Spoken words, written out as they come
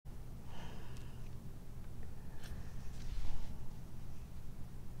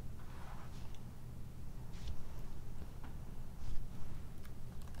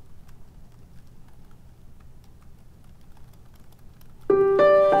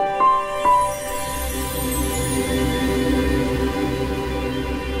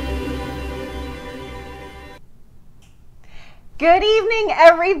Good evening,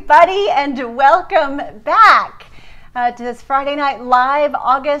 everybody, and welcome back to this Friday Night Live,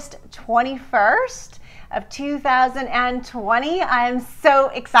 August 21st of 2020. I'm so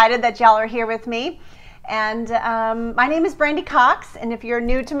excited that y'all are here with me. And my name is Brandy Cox, and if you're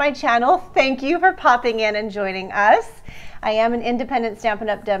new to my channel, thank you for popping in and joining us. I am an independent Stampin'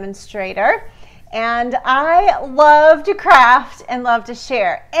 Up! Demonstrator, and I love to craft and love to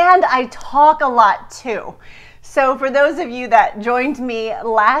share, and I talk a lot too. So for those of you that joined me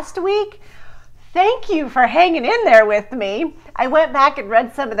last week, thank you for hanging in there with me. I went back and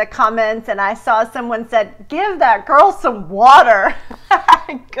read some of the comments, and I saw someone said, give that girl some water.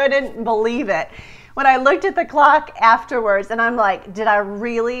 I couldn't believe it. When I looked at the clock afterwards, and I'm like, did I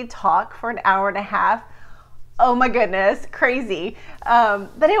really talk for an hour and a half? Oh my goodness, crazy.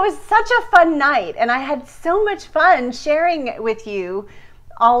 But it was such a fun night, and I had so much fun sharing with you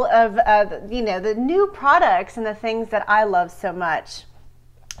all of the new products and the things that I love so much.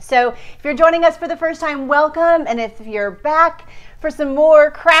 So if you're joining us for the first time, welcome. And if you're back for some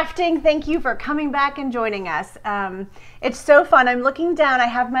more crafting, thank you for coming back and joining us. It's so fun. I'm looking down. I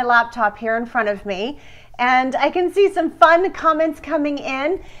have my laptop here in front of me, and I can see some fun comments coming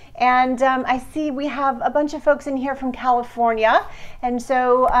in. And I see we have a bunch of folks in here from California. And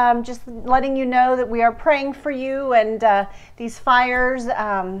so just letting you know that we are praying for you and these fires.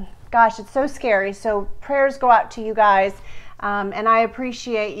 Gosh, it's so scary. So prayers go out to you guys. And I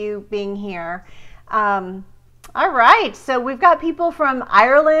appreciate you being here. All right, so we've got people from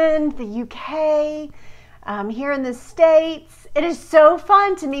Ireland, the UK, here in the States. It is so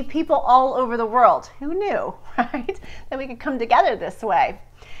fun to meet people all over the world. Who knew, right? That we could come together this way.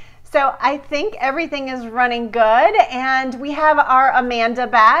 So I think everything is running good, and we have our Amanda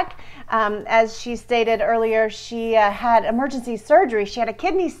back. As she stated earlier, she had emergency surgery. She had a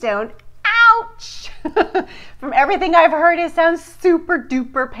kidney stone. Ouch! From everything I've heard, it sounds super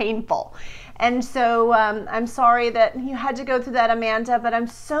duper painful. And so I'm sorry that you had to go through that, Amanda, but I'm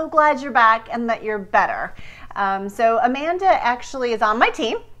so glad you're back and that you're better. So Amanda actually is on my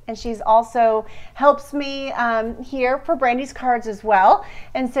team, and she's also helps me here for Brandy's cards as well.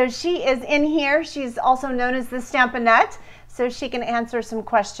 And so she is in here. She's also known as the Stampinette, so she can answer some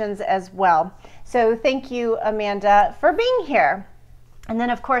questions as well. So thank you, Amanda, for being here. And then,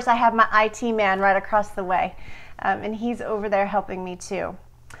 of course, I have my IT man right across the way, and he's over there helping me too.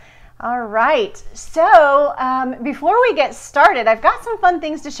 All right, so before we get started, I've got some fun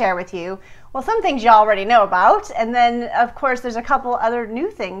things to share with you. Well, some things you already know about, and then, of course, there's a couple other new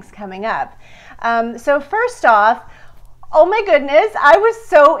things coming up. So first off, oh my goodness, I was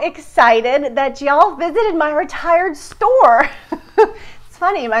so excited that y'all visited my retired store. It's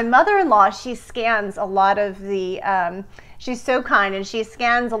funny, my mother-in-law, she scans a lot of the, she's so kind, and she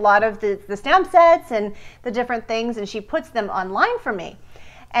scans a lot of the stamp sets and the different things, and she puts them online for me.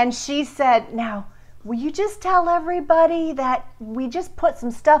 And she said, now, will you just tell everybody that we just put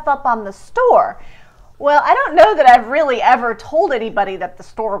some stuff up on the store? Well, I don't know that I've really ever told anybody that the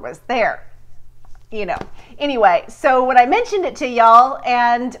store was there. You know, anyway, so when I mentioned it to y'all,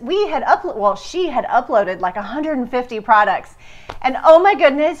 and we had she had uploaded like 150 products, and oh my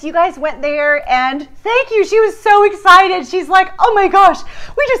goodness, you guys went there, and thank you. She was so excited. She's like, oh my gosh,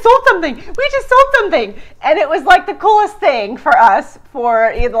 we just sold something. We just sold something. And it was like the coolest thing for us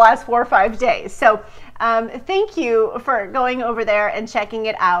for the last 4 or 5 days. So thank you for going over there and checking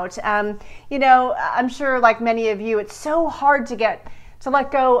it out. You know, I'm sure like many of you, it's so hard to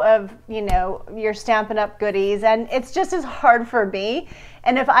let go of, you know, your Stampin' Up! Goodies, and it's just as hard for me.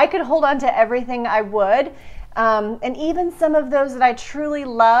 And if I could hold on to everything, I would. And even some of those that I truly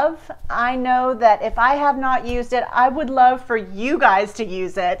love, I know that if I have not used it, I would love for you guys to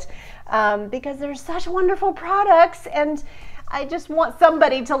use it because they're such wonderful products, and I just want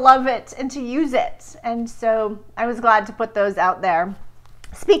somebody to love it and to use it. And so I was glad to put those out there.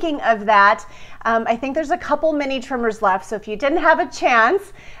 Speaking of that, I think there's a couple mini trimmers left. So if you didn't have a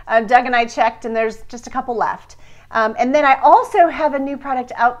chance, Doug and I checked, and there's just a couple left. And then I also have a new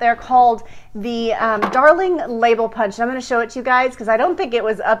product out there called the Darling Label Punch. And I'm going to show it to you guys because I don't think it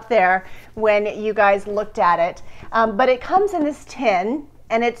was up there when you guys looked at it. But it comes in this tin,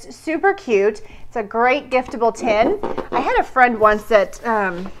 and it's super cute. It's a great giftable tin. I had a friend once that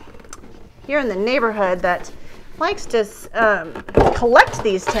here in the neighborhood that likes to collect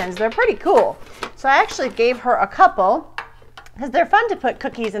these tins. They're pretty cool. So I actually gave her a couple because they're fun to put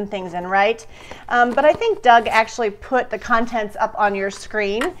cookies and things in, right? But I think Doug actually put the contents up on your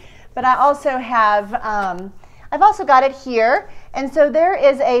screen. But I also have, I've also got it here. And so there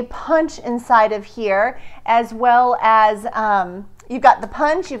is a punch inside of here, as well as you've got the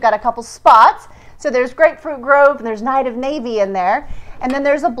punch, you've got a couple spots. So there's Grapefruit Grove and there's Night of Navy in there. And then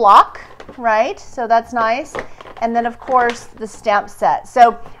there's a block, right? So that's nice. And then of course the stamp set.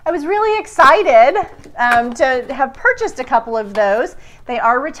 So I was really excited to have purchased a couple of those. They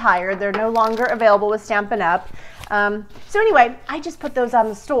are retired. They're no longer available with Stampin' Up. So anyway, I just put those on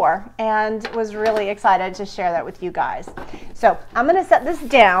the store and was really excited to share that with you guys. So I'm going to set this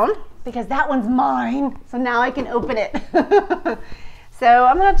down because that one's mine. So now I can open it. So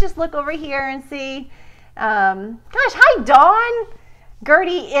I'm going to just look over here and see. Gosh, hi, Dawn.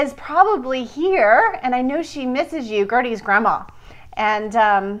 Gertie is probably here, and I know she misses you, Gertie's grandma. And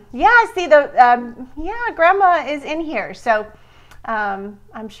yeah, I see yeah, grandma is in here. So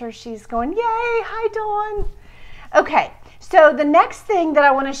I'm sure she's going, yay, hi, Dawn. Okay, so the next thing that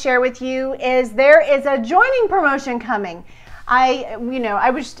I want to share with you is there is a joining promotion coming. I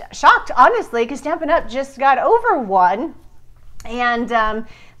was shocked, honestly, because Stampin' Up just got over one, and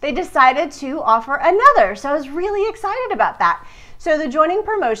they decided to offer another. So I was really excited about that. So the joining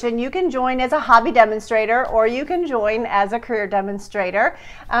promotion, you can join as a hobby demonstrator or you can join as a career demonstrator.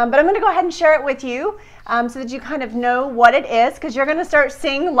 But I'm going to go ahead and share it with you so that you kind of know what it is, because you're going to start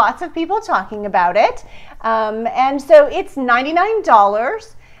seeing lots of people talking about it. And so it's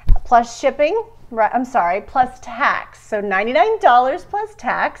 $99 plus shipping, I'm sorry, plus tax. So $99 plus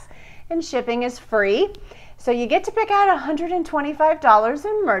tax, and shipping is free. So you get to pick out $125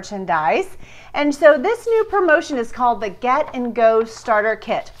 in merchandise. And so this new promotion is called the Get and Go Starter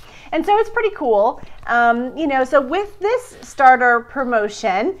Kit. And so it's pretty cool. So with this starter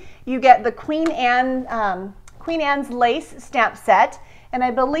promotion, you get the Queen Anne's lace stamp set. And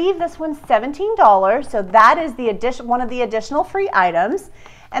I believe this one's $17. So that is one of the additional free items.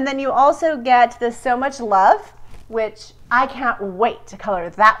 And then you also get the So Much Love, which I can't wait to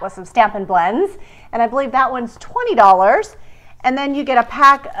color that with some Stampin' Blends. And I believe that one's $20. And then you get a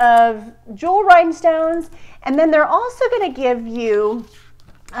pack of jewel rhinestones. And then they're also going to give you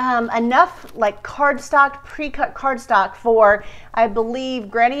enough like cardstock, pre-cut cardstock for, I believe,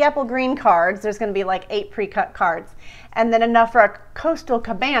 Granny Apple Green cards. There's going to be like 8 pre-cut cards. And then enough for a Coastal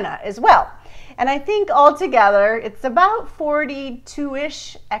Cabana as well. And I think altogether it's about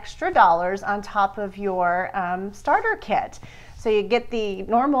 42-ish extra dollars on top of your starter kit. So you get the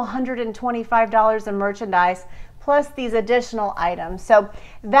normal $125 in merchandise plus these additional items. So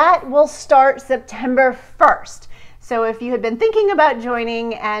that will start September 1st. So if you had been thinking about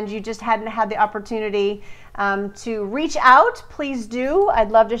joining and you just hadn't had the opportunity to reach out, please do.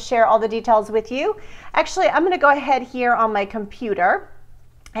 I'd love to share all the details with you. Actually, I'm going to go ahead here on my computer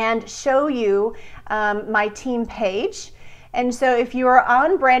and show you my team page. And so if you are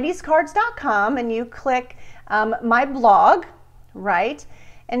on brandyscards.com and you click my blog, right?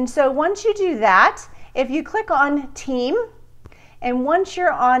 And so once you do that, if you click on team, and once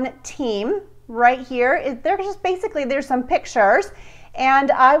you're on team right here, there's just basically there's some pictures,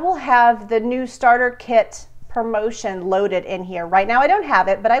 and I will have the new starter kit promotion loaded in here. Right now I don't have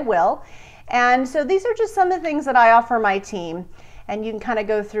it, but I will. And so these are just some of the things that I offer my team. And you can kind of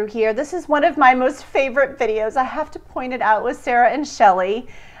go through here. This is one of my most favorite videos. I have to point it out, with Sarah and Shelly.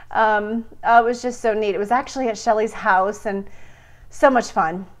 It was just so neat. It was actually at Shelly's house and so much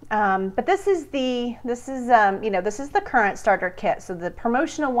fun. But this is the current starter kit. So the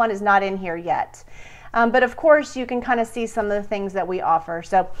promotional one is not in here yet. But of course you can kind of see some of the things that we offer.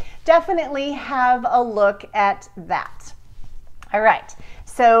 So definitely have a look at that. All right.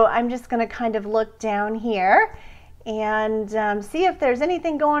 So I'm just going to kind of look down here and see if there's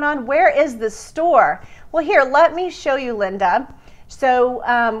anything going on. Where is the store? Well, here, let me show you, Linda. So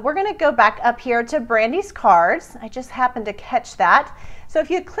we're going to go back up here to Brandy's Cards. I just happened to catch that. So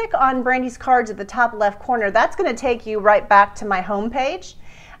if you click on Brandy's Cards at the top left corner, that's going to take you right back to my home page.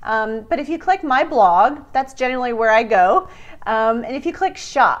 But if you click my blog, that's generally where I go. And if you click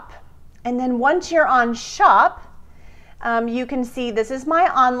shop, and then once you're on shop, you can see this is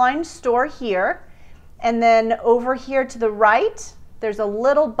my online store here. And then over here to the right, there's a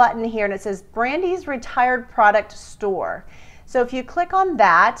little button here and it says Brandy's Retired Product Store. So if you click on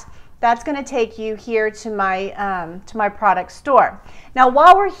that, that's going to take you here to my product store. Now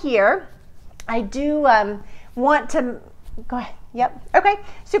while we're here, I do want to go ahead. Yep. Okay,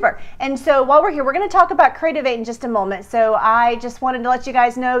 super. And so while we're here, we're going to talk about Creativate in just a moment. So I just wanted to let you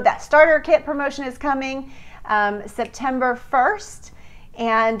guys know that starter kit promotion is coming September 1st.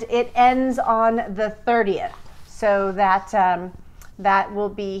 And it ends on the 30th, so that will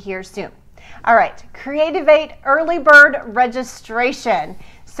be here soon. All right, Creativate early bird registration.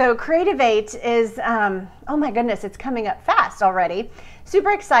 So Creativate is, oh my goodness, it's coming up fast already.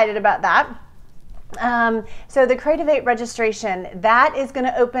 Super excited about that. So the Creative 8 registration, that is going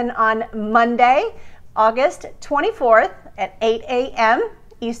to open on Monday, August 24th at 8 a.m.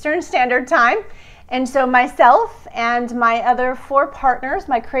 Eastern Standard Time. And so myself and my other 4 partners,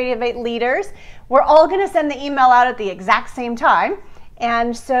 my Creative 8 leaders, we're all going to send the email out at the exact same time.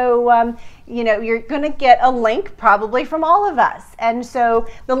 And so, you know, you're going to get a link probably from all of us. And so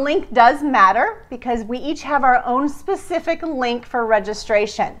the link does matter because we each have our own specific link for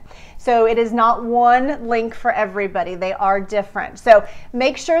registration. So it is not one link for everybody. They are different. So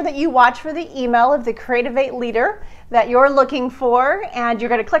make sure that you watch for the email of the Creative 8 leader that you're looking for, and you're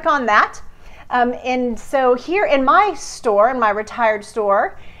going to click on that. And so here in my store, in my retired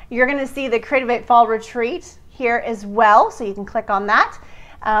store, you're going to see the Creative 8 Fall Retreat here as well, so you can click on that.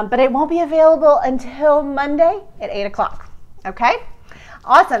 But it won't be available until Monday at 8 o'clock. Okay?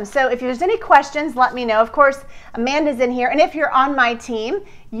 Awesome. So if there's any questions, let me know. Of course, Amanda's in here, and if you're on my team,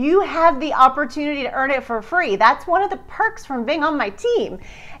 you have the opportunity to earn it for free. That's one of the perks from being on my team.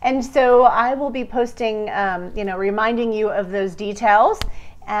 And so I will be posting, you know, reminding you of those details,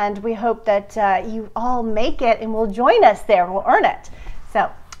 and we hope that you all make it and will join us there. We'll earn it. So,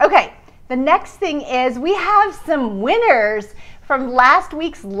 okay. The next thing is we have some winners from last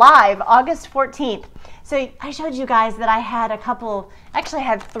week's live, August 14th. So I showed you guys that I had a couple, actually I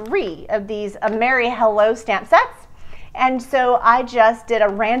had 3 of these A Merry Hello stamp sets. And so I just did a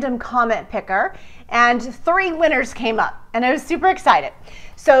random comment picker and 3 winners came up and I was super excited.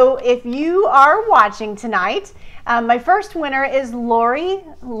 So if you are watching tonight, my first winner is Lori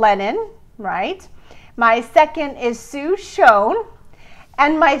Lennon, right? My second is Sue Schoen.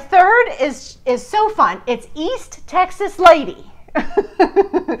 And my third is so fun. It's East Texas Lady.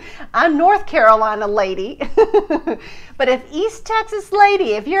 I'm North Carolina Lady. But if East Texas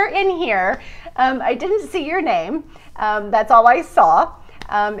Lady, if you're in here, I didn't see your name. That's all I saw.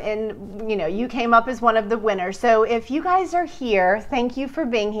 And you know, you came up as one of the winners. So if you guys are here, thank you for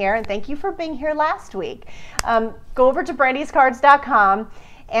being here, and thank you for being here last week. Go over to brandyscards.com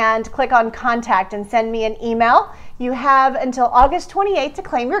and click on contact and send me an email. You have until August 28th to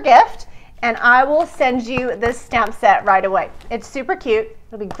claim your gift, and I will send you this stamp set right away. It's super cute.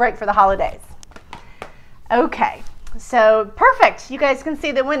 It'll be great for the holidays. Okay, so perfect. You guys can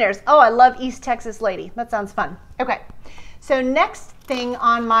see the winners. Oh, I love East Texas Lady. That sounds fun. Okay, so next thing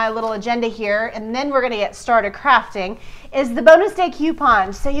on my little agenda here, and then we're gonna get started crafting, is the bonus day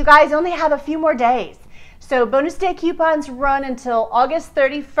coupons. So you guys only have a few more days. So bonus day coupons run until August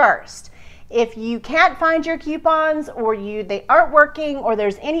 31st. If you can't find your coupons, or they aren't working, or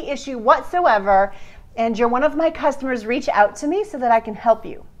there's any issue whatsoever, and you're one of my customers, reach out to me so that I can help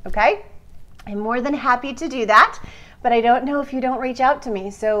you, okay? I'm more than happy to do that, but I don't know if you don't reach out to me,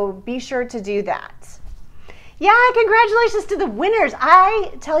 so be sure to do that. Yeah, congratulations to the winners.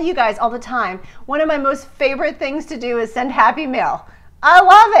 I tell you guys all the time, one of my most favorite things to do is send happy mail. I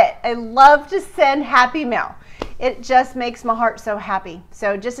love it. I love to send happy mail. It just makes my heart so happy.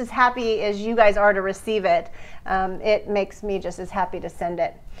 So just as happy as you guys are to receive it, it makes me just as happy to send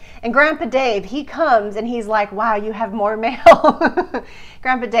it. And Grandpa Dave, he comes and he's like, wow, you have more mail.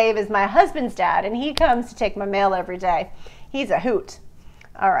 Grandpa Dave is my husband's dad, and he comes to take my mail every day. He's a hoot.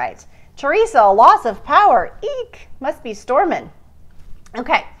 All right. Teresa, loss of power. Eek, must be storming.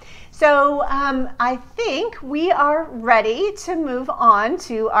 Okay. So I think we are ready to move on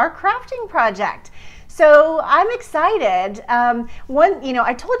to our crafting project. So I'm excited.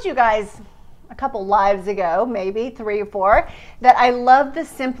 I told you guys a couple lives ago, maybe 3 or 4, that I love the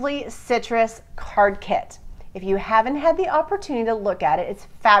Simply Citrus card kit. If you haven't had the opportunity to look at it, it's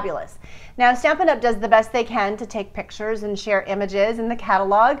fabulous. Now, Stampin' Up! Does the best they can to take pictures and share images in the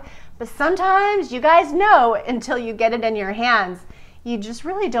catalog, but sometimes you guys know until you get it in your hands, you just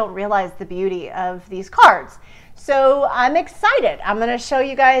really don't realize the beauty of these cards. So I'm excited. I'm going to show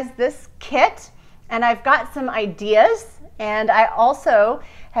you guys this kit, and I've got some ideas, and I also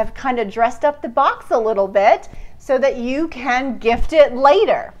have kind of dressed up the box a little bit so that you can gift it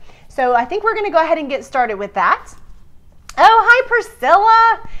later. So I think we're going to go ahead and get started with that. Oh, hi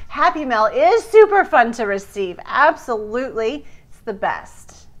Priscilla. Happy Mail is super fun to receive. Absolutely. It's the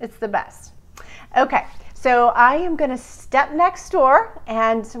best. It's the best. Okay. So I am going to step next door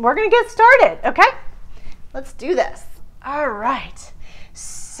and we're going to get started, okay? Let's do this. All right.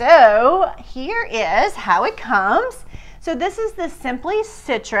 So here is how it comes. So this is the Simply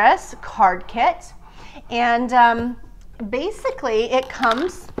Citrus card kit, and basically it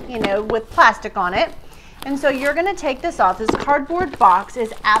comes, with plastic on it. And so you're going to take this off. This cardboard box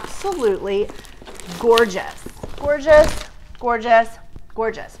is absolutely gorgeous. Gorgeous, gorgeous,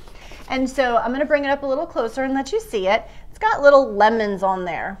 gorgeous. And so I'm going to bring it up a little closer and let you see it. It's got little lemons on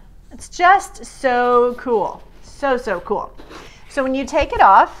there. It's just so cool. So, so cool. So when you take it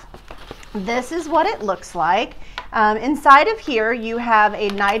off, this is what it looks like. Inside of here, you have a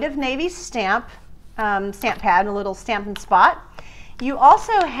Night of Navy stamp pad, a little Stampin' Spot. You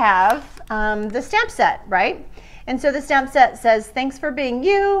also have the stamp set, right? And so the stamp set says, thanks for being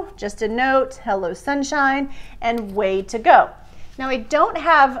you, just a note, hello sunshine, and way to go. Now I don't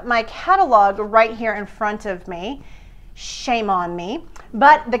have my catalog right here in front of me. Shame on me.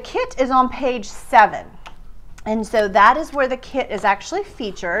 But the kit is on page 7. And so that is where the kit is actually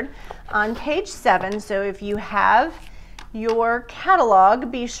featured on page 7. So if you have your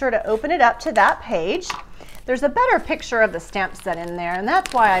catalog, be sure to open it up to that page. There's a better picture of the stamp set in there, and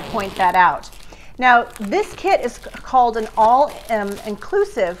that's why I point that out. Now, this kit is called an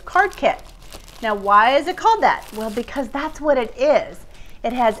all-inclusive card kit. Now, why is it called that? Well, because that's what it is.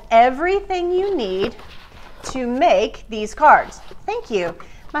 It has everything you need to make these cards. Thank you.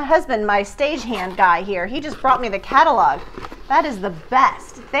 My husband, my stagehand guy here, he just brought me the catalog. That is the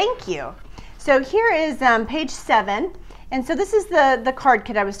best. Thank you. So here is page 7. And so this is the card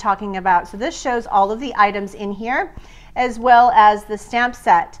kit I was talking about. So this shows all of the items in here, as well as the stamp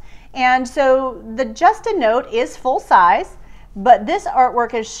set. And so the Just a Note is full size, but this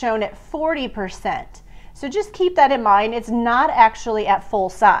artwork is shown at 40%. So just keep that in mind. It's not actually at full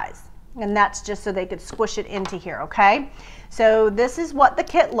size. And that's just so they could squish it into here, okay? So this is what the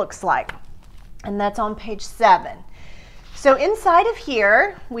kit looks like. And that's on page 7. So inside of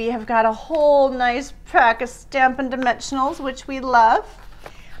here, we have got a whole nice pack of Stampin' Dimensionals, which we love.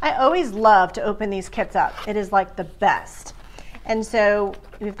 I always love to open these kits up. It is like the best. And so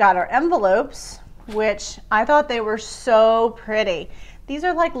we've got our envelopes, which I thought they were so pretty. These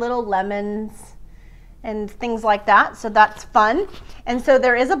are like little lemons and things like that, so that's fun. And so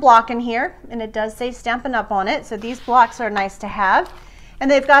there is a block in here, and it does say Stampin' Up on it, so these blocks are nice to have.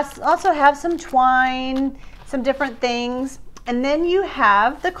 And they've got also have some twine, some different things, and then you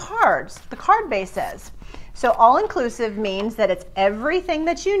have the cards, the card bases. So all-inclusive means that it's everything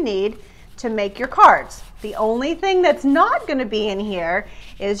that you need to make your cards. The only thing that's not going to be in here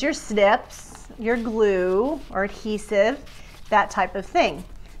is your snips, your glue or adhesive, that type of thing.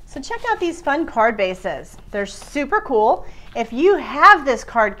 So check out these fun card bases. They're super cool. If you have this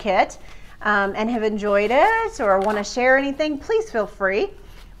card kit and have enjoyed it or want to share anything, please feel free.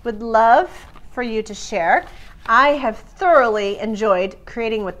 Would love for you to share. I have thoroughly enjoyed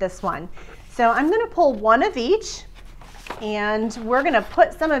creating with this one. So I'm going to pull one of each, and we're going to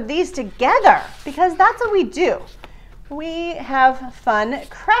put some of these together because that's what we do. We have fun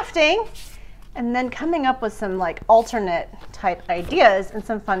crafting and then coming up with some like alternate type ideas and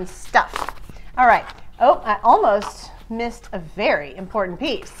some fun stuff. All right. Oh, I almost missed a very important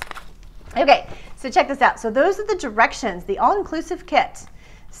piece. Okay, so check this out. So those are the directions, the all-inclusive kit,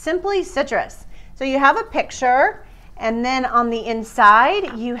 Simply Citrus. So you have a picture, and then on the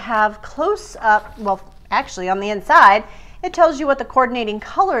inside you have close up, well, actually on the inside, it tells you what the coordinating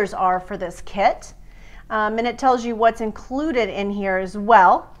colors are for this kit. And it tells you what's included in here as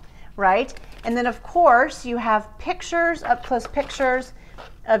well, right? And then of course you have pictures, up close pictures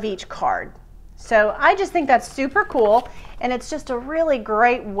of each card. So I just think that's super cool, and it's just a really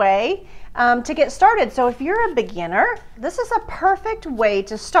great way to get started. So if you're a beginner, this is a perfect way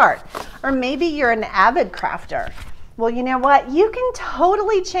to start. Or maybe you're an avid crafter. Well, you know what? You can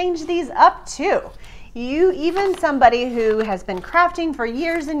totally change these up too. Even somebody who has been crafting for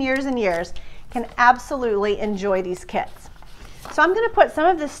years and years and years can absolutely enjoy these kits. So I'm going to put some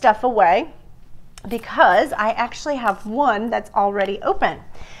of this stuff away because I actually have one that's already open.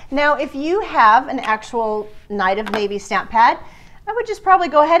 Now, if you have an actual Night of Navy stamp pad, I would just probably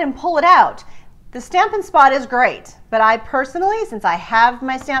go ahead and pull it out. The Stampin' Spot is great, but I personally, since I have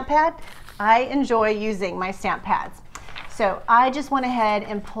my stamp pad, I enjoy using my stamp pads. So I just went ahead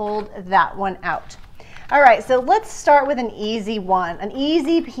and pulled that one out. All right, so let's start with an easy one, an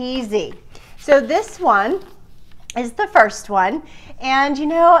easy peasy. So this one is the first one, and you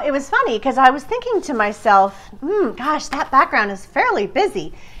know, it was funny because I was thinking to myself, gosh, that background is fairly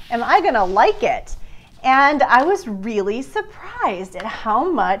busy. Am I gonna like it? And I was really surprised at how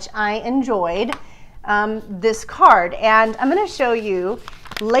much I enjoyed this card. And I'm gonna show you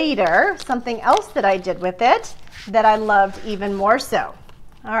later something else that I did with it that I loved even more so.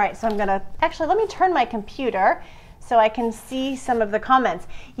 All right, so I'm gonna, actually let me turn my computer so I can see some of the comments.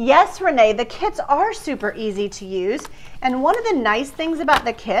 Yes, Renee, the kits are super easy to use. And one of the nice things about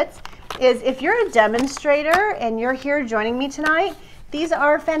the kits is if you're a demonstrator and you're here joining me tonight, these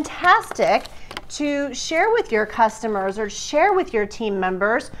are fantastic to share with your customers or share with your team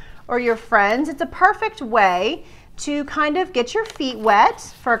members or your friends. It's a perfect way to kind of get your feet wet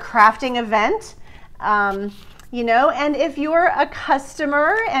for a crafting event. You know, and if you're a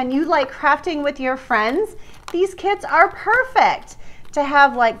customer and you like crafting with your friends, these kits are perfect to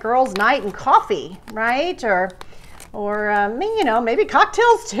have like girls' night and coffee, right? Or you know, maybe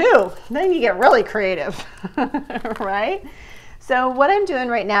cocktails too. Then you get really creative, right? So what I'm doing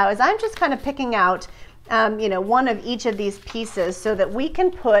right now is I'm just kind of picking out, you know, one of each of these pieces so that we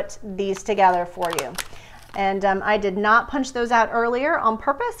can put these together for you. And I did not punch those out earlier on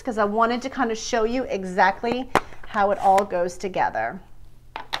purpose because I wanted to kind of show you exactly how it all goes together.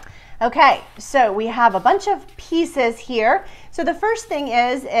 Okay, so we have a bunch of pieces here. So the first thing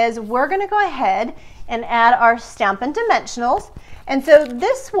is we're gonna go ahead and add our Stampin' Dimensionals. And so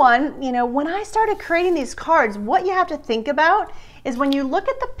this one, you know, when I started creating these cards, what you have to think about is when you look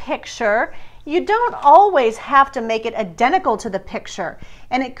at the picture, you don't always have to make it identical to the picture.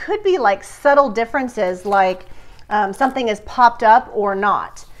 And it could be like subtle differences, like something is popped up or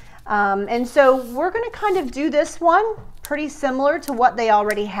not. And so we're gonna kind of do this one pretty similar to what they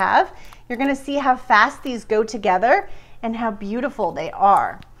already have. You're gonna see how fast these go together and how beautiful they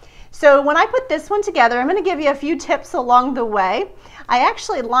are. So when I put this one together, I'm gonna give you a few tips along the way. I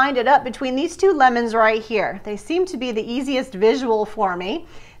actually lined it up between these two lemons right here. They seem to be the easiest visual for me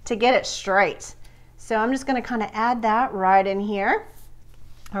to get it straight. So I'm just gonna kind of add that right in here.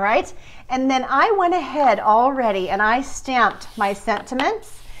 All right, and then I went ahead already and I stamped my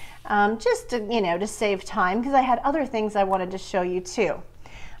sentiments just to, you know, to save time because I had other things I wanted to show you too.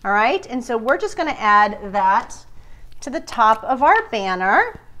 All right, and so we're just gonna add that to the top of our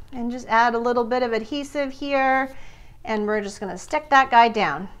banner and just add a little bit of adhesive here, and we're just gonna stick that guy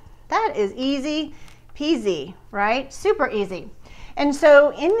down. That is easy peasy, right? Super easy. And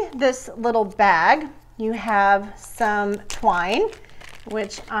so in this little bag, you have some twine,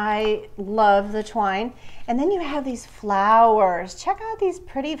 which I love the twine. And then you have these flowers. Check out these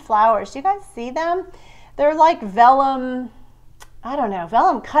pretty flowers. Do you guys see them? They're like vellum, I don't know,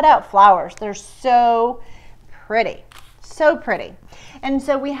 vellum cutout flowers. They're so pretty, so pretty. And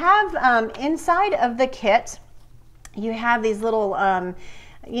so we have inside of the kit, you have these little,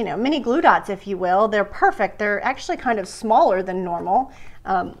 you know, mini glue dots, if you will. They're perfect. They're actually kind of smaller than normal.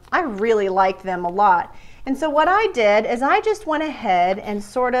 I really like them a lot. And so what I did is I just went ahead and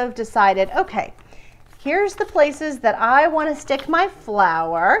sort of decided, okay, here's the places that I want to stick my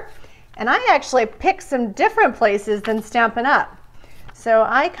flower. And I actually picked some different places than Stampin' Up. So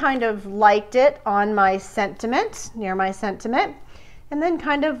I kind of liked it on my sentiment, near my sentiment, and then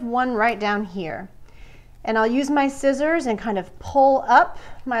kind of one right down here. And I'll use my scissors and kind of pull up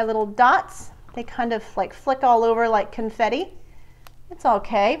my little dots. They kind of like flick all over like confetti. It's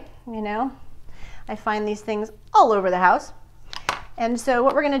okay, you know. I find these things all over the house. And so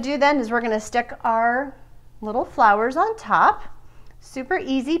what we're gonna do then is we're gonna stick our little flowers on top. Super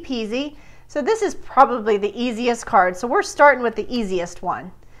easy peasy. So this is probably the easiest card. So we're starting with the easiest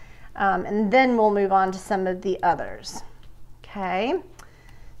one. And then we'll move on to some of the others. Okay.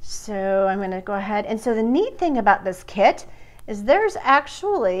 So I'm going to go ahead. And so the neat thing about this kit is there's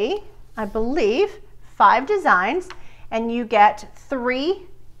actually, I believe, 5 designs, and you get 3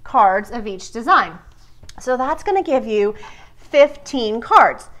 cards of each design. So that's going to give you 15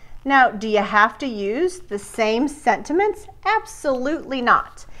 cards. Now, do you have to use the same sentiments? Absolutely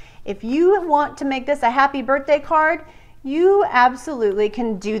not. If you want to make this a happy birthday card, you absolutely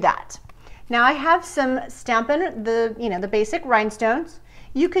can do that. Now I have some Stampin', the basic rhinestones.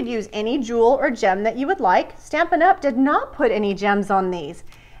 You could use any jewel or gem that you would like. Stampin' Up did not put any gems on these.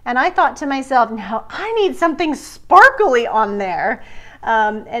 And I thought to myself, no, I need something sparkly on there.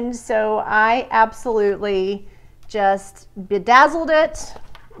 And so I absolutely just bedazzled it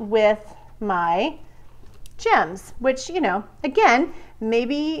with my gems, which, you know, again,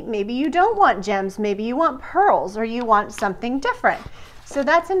 maybe you don't want gems, maybe you want pearls or you want something different. So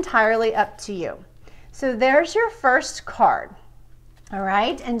that's entirely up to you. So there's your first card. All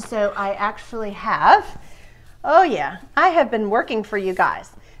right, and so I actually have, oh yeah, I have been working for you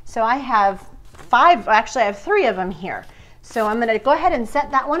guys. So I have 5, actually I have 3 of them here. So I'm gonna go ahead and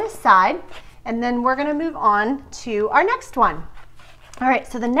set that one aside, and then we're gonna move on to our next one. All right,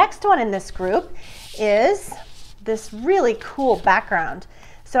 so the next one in this group is this really cool background.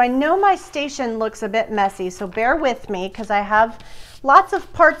 So I know my station looks a bit messy, so bear with me because I have lots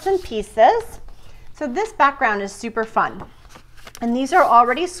of parts and pieces. So this background is super fun. And these are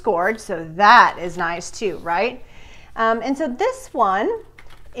already scored, so that is nice too, right? And so this one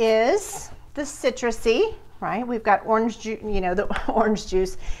is the citrusy, right? We've got orange juice, you know, the orange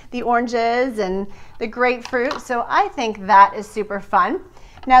juice, the oranges and the grapefruit. So I think that is super fun.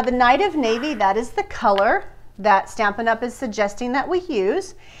 Now the Night of Navy, that is the color that Stampin' Up! Is suggesting that we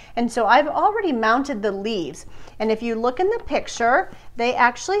use. And so I've already mounted the leaves. And if you look in the picture, they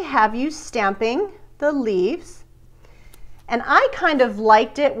actually have you stamping the leaves. And I kind of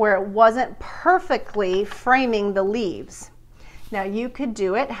liked it where it wasn't perfectly framing the leaves. Now you could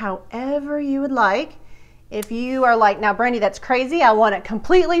do it however you would like. If you are like, now Brandy, that's crazy, I want it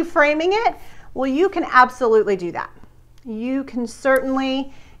completely framing it, well, you can absolutely do that. You can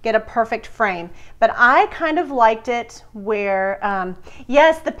certainly get a perfect frame. But I kind of liked it where,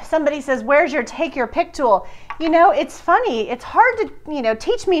 yes, somebody says, where's your take your pick tool? You know, it's funny. It's hard to, you know,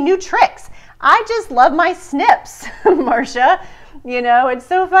 teach me new tricks. I just love my snips, Marcia. You know, it's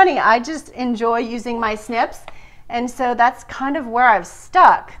so funny. I just enjoy using my snips. And so that's kind of where I've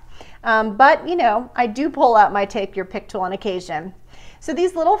stuck. But, you know, I do pull out my take your pick tool on occasion. So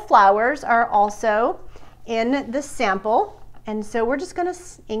these little flowers are also in the sample. And so we're just going to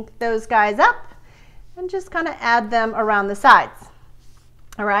ink those guys up and just kind of add them around the sides.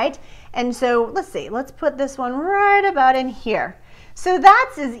 All right. And so let's see, let's put this one right about in here. So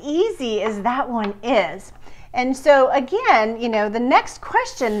that's as easy as that one is. And so again, you know, the next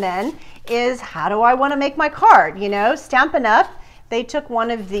question then is, how do I want to make my card? You know, Stampin' Up, they took one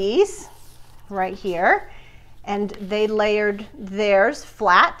of these right here and they layered theirs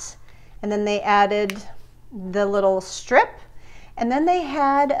flat, and then they added the little strip, and then they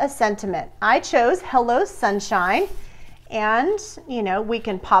had a sentiment. I chose Hello Sunshine, and you know, we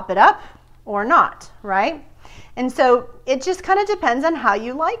can pop it up or not, right? And so it just kind of depends on how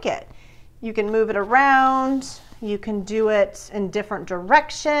you like it. You can move it around, you can do it in different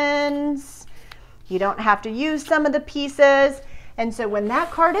directions, you don't have to use some of the pieces. And so when that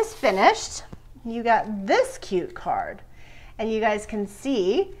card is finished, you got this cute card. And you guys can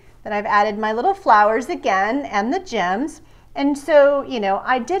see that I've added my little flowers again and the gems. And so, you know,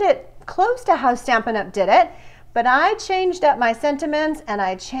 I did it close to how Stampin' Up! Did it, but I changed up my sentiments and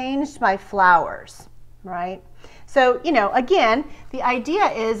I changed my flowers, right? So, you know, again, the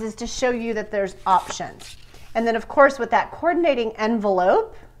idea is to show you that there's options. And then of course with that coordinating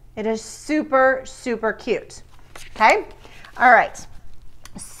envelope, it is super, super cute. Okay? All right.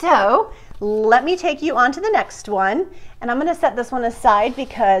 So let me take you on to the next one. And I'm going to set this one aside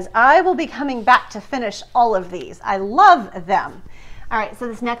because I will be coming back to finish all of these. I love them. All right, so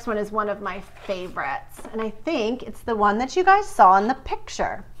this next one is one of my favorites. And I think it's the one that you guys saw in the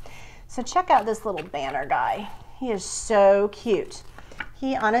picture. So check out this little banner guy. He is so cute.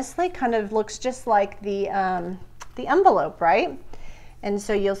 He honestly kind of looks just like the envelope, right? And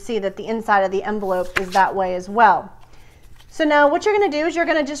so you'll see that the inside of the envelope is that way as well. So now what you're going to do is you're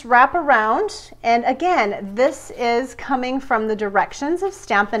going to just wrap around, and again, this is coming from the directions of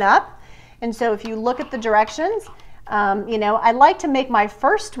Stampin' Up. And so if you look at the directions, you know, I like to make my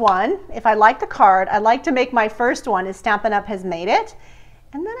first one, if I like the card, I like to make my first one as Stampin' Up! Has made it.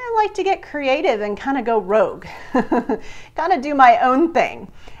 And then I like to get creative and kind of go rogue, kind of do my own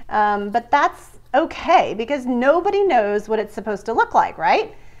thing. But that's okay because nobody knows what it's supposed to look like,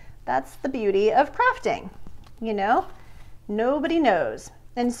 right? That's the beauty of crafting, you know? Nobody knows.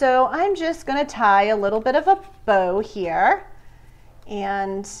 And so I'm just going to tie a little bit of a bow here,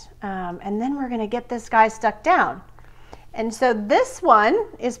 and then we're going to get this guy stuck down. And so this one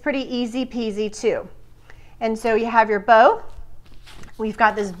is pretty easy peasy too. And so you have your bow. We've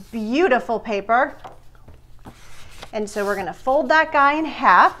got this beautiful paper. And so we're going to fold that guy in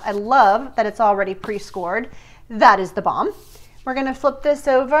half. I love that it's already pre-scored. That is the bomb. We're going to flip this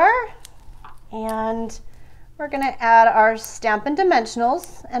over, and we're going to add our Stampin'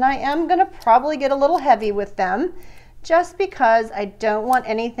 Dimensionals, and I am going to probably get a little heavy with them just because I don't want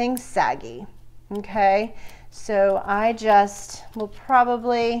anything saggy, okay? So I just will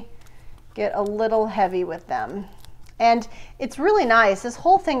probably get a little heavy with them. And it's really nice, this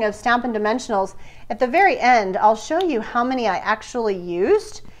whole thing of Stampin' Dimensionals, at the very end, I'll show you how many I actually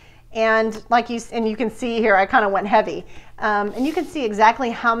used. And you can see here, I kind of went heavy. And you can see exactly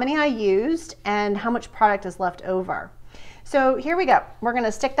how many I used and how much product is left over. So here we go. We're going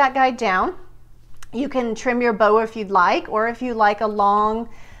to stick that guy down. You can trim your bow if you'd like, or if you like a long,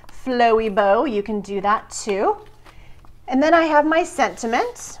 flowy bow, you can do that too. And then I have my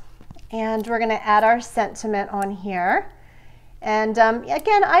sentiment, and we're going to add our sentiment on here. And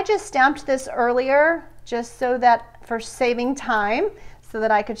again, I just stamped this earlier just so that for saving time, so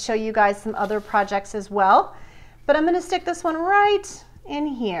that I could show you guys some other projects as well. But I'm going to stick this one right in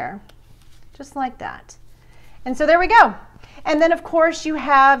here, just like that. And so there we go. And then of course you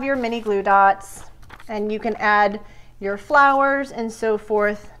have your mini glue dots, and you can add your flowers and so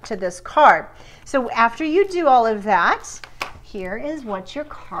forth to this card. So after you do all of that, here is what your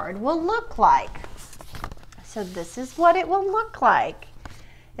card will look like. So this is what it will look like.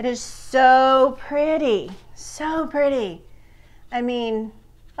 It is so pretty, so pretty. I mean,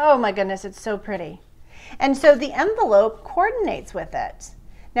 oh my goodness, it's so pretty. And so the envelope coordinates with it.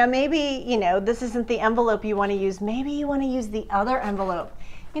 Now maybe, you know, this isn't the envelope you want to use. Maybe you want to use the other envelope.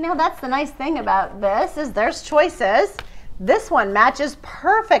 You know, that's the nice thing about this is there's choices. This one matches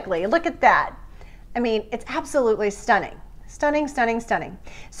perfectly. Look at that. I mean, it's absolutely stunning. Stunning, stunning, stunning.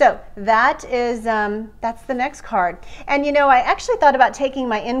 So that is, that's the next card. And you know, I actually thought about taking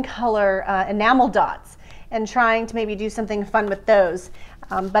my in color enamel dots and trying to maybe do something fun with those.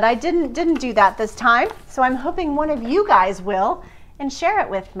 But I didn't do that this time. So I'm hoping one of you guys will and share it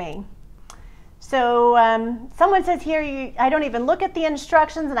with me. So someone says here, I don't even look at the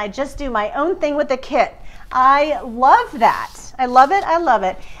instructions and I just do my own thing with the kit. I love that. I love it. I love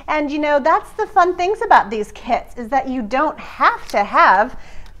it. And you know, that's the fun things about these kits is that you don't have to have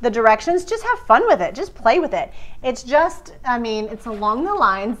the directions. Just have fun with it. Just play with it. It's just, I mean, it's along the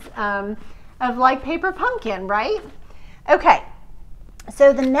lines of like Paper Pumpkin, right? Okay.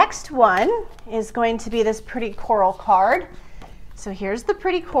 So the next one is going to be this pretty coral card. So here's the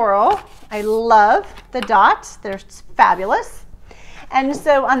pretty coral. I love the dots. They're fabulous. And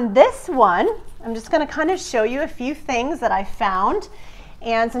so on this one, I'm just going to kind of show you a few things that I found.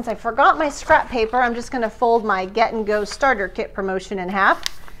 And since I forgot my scrap paper, I'm just going to fold my Get and Go Starter Kit promotion in half.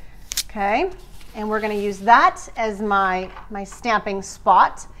 Okay. And we're going to use that as my stamping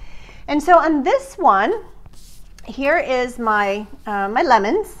spot. And so on this one, here is my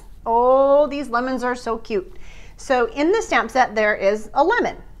lemons. Oh, these lemons are so cute. So in the stamp set, there is a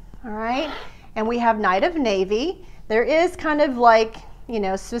lemon, all right? And we have Night of Navy. There is kind of like, you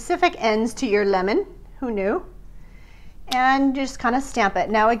know, specific ends to your lemon. Who knew? And just kind of stamp it.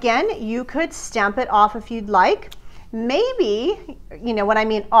 Now again, you could stamp it off if you'd like. Maybe, you know what I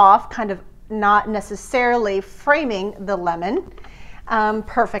mean off, kind of not necessarily framing the lemon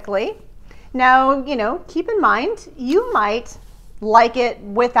perfectly. Now, you know, keep in mind, you might like it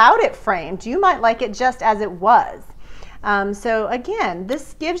without it framed. You might like it just as it was. So again,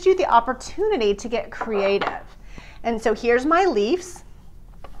 this gives you the opportunity to get creative. And so here's my leaves.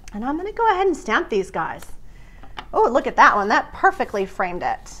 And I'm gonna go ahead and stamp these guys. Oh, look at that one. That perfectly framed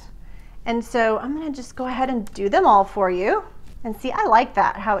it. And so I'm gonna just go ahead and do them all for you. And see, I like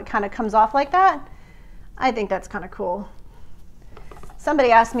that, how it kind of comes off like that. I think that's kind of cool.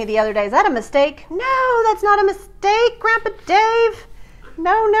 Somebody asked me the other day, is that a mistake? No, that's not a mistake, Grandpa Dave.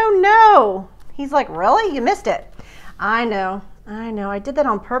 No, no, no. He's like, really? You missed it. I know. I did that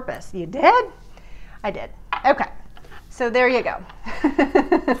on purpose. You did? I did. Okay. So there you go.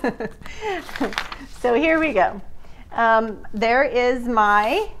 So here we go. There is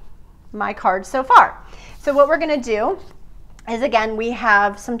my card so far. So what we're going to do is, again, we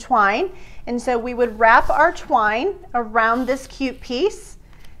have some twine. And so we would wrap our twine around this cute piece.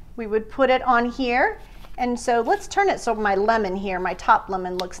 We would put it on here. And so let's turn it so my lemon here, my top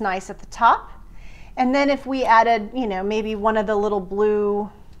lemon looks nice at the top. And then if we added, you know, maybe one of the little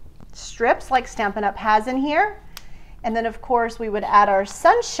blue strips like Stampin' Up! Has in here. And then of course we would add our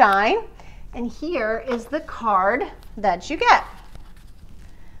sunshine. And here is the card that you get.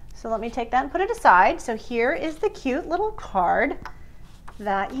 So let me take that and put it aside. So here is the cute little card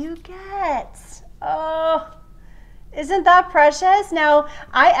that you get. Oh, isn't that precious? Now,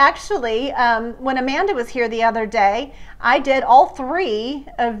 I actually, when Amanda was here the other day, I did all 3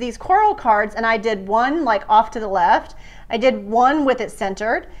 of these coral cards, and I did one like off to the left. I did one with it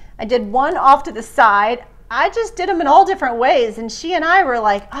centered. I did one off to the side. I just did them in all different ways, and she and I were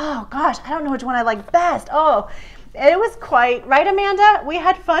like, oh gosh, I don't know which one I like best. Oh, it was quite, right, Amanda? We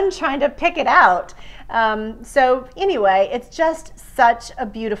had fun trying to pick it out. So anyway, it's just such a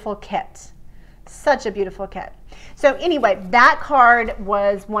beautiful kit. Such a beautiful kit. So anyway, that card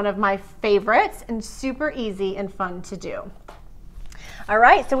was one of my favorites and super easy and fun to do. All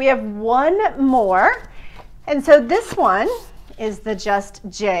right, so we have one more. And so this one is the Just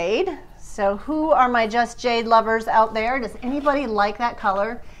Jade. So who are my Just Jade lovers out there? Does anybody like that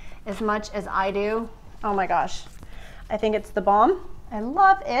color as much as I do? Oh my gosh, I think it's the bomb. I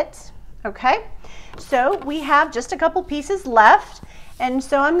love it. Okay, so we have just a couple pieces left, and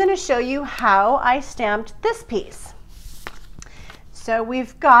so I'm going to show you how I stamped this piece. So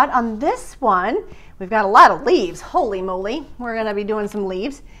we've got on this one, we've got a lot of leaves. Holy moly, we're going to be doing some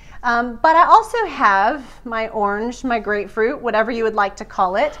leaves. But I also have my orange, my grapefruit, whatever you would like to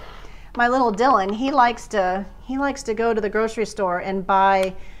call it. My little Dylan, he likes to go to the grocery store and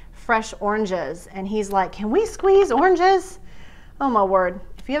buy fresh oranges, and he's like, can we squeeze oranges? Oh my word.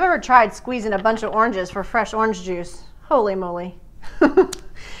 If you've ever tried squeezing a bunch of oranges for fresh orange juice, holy moly.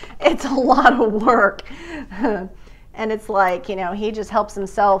 It's a lot of work. And it's like, you know, he just helps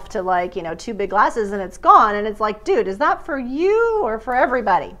himself to like, you know, 2 big glasses and it's gone. And it's like, dude, is that for you or for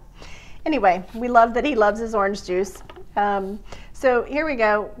everybody? Anyway, we love that he loves his orange juice. So here we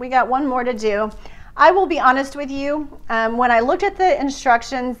go. We got one more to do. I will be honest with you. When I looked at the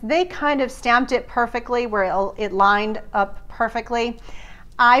instructions, they kind of stamped it perfectly where it lined up perfectly.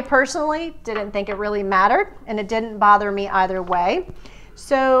 I personally didn't think it really mattered, and it didn't bother me either way.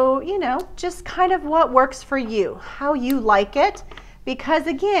 So, you know, just kind of what works for you, how you like it. Because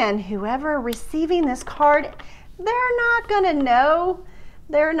again, whoever receiving this card, they're not gonna know.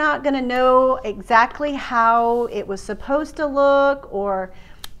 They're not gonna know exactly how it was supposed to look or,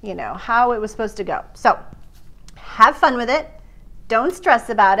 you know, how it was supposed to go. So have fun with it. Don't stress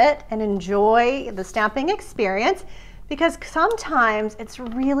about it and enjoy the stamping experience, because sometimes it's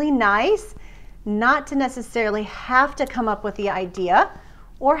really nice not to necessarily have to come up with the idea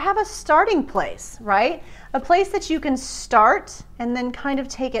or have a starting place, right? A place that you can start and then kind of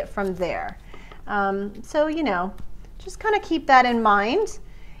take it from there. So, you know, just kind of keep that in mind.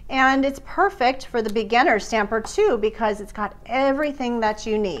 And it's perfect for the beginner stamper too, because it's got everything that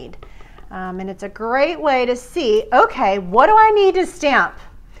you need. And it's a great way to see, okay, what do I need to stamp?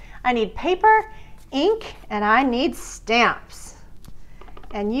 I need paper, ink, and I need stamps.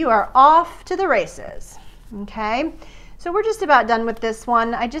 And you are off to the races, okay? So we're just about done with this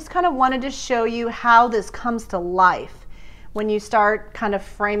one. I just kind of wanted to show you how this comes to life. When you start kind of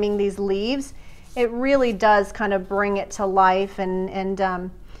framing these leaves, it really does kind of bring it to life, and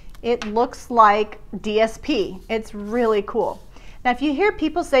it looks like DSP. It's really cool. Now, if you hear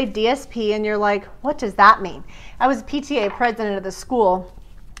people say DSP and you're like, what does that mean? I was PTA president of the school,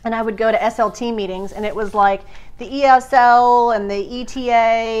 and I would go to SLT meetings, and it was like the ESL and the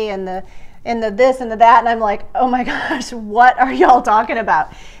ETA and the this and the that, and I'm like, oh my gosh, what are y'all talking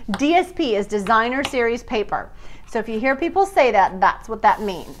about? DSP is designer series paper. So if you hear people say that, that's what that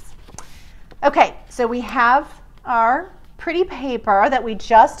means. Okay, so we have our pretty paper that we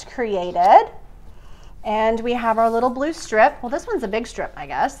just created, and we have our little blue strip. Well, this one's a big strip, I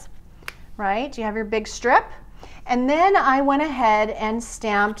guess, right? You have your big strip. And then I went ahead and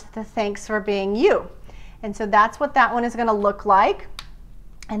stamped the thanks for being you. And so that's what that one is going to look like.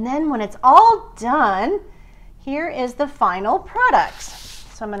 And then when it's all done, here is the final product.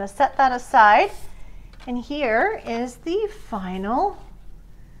 So I'm going to set that aside. And here is the final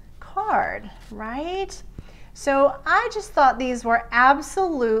card, right? So I just thought these were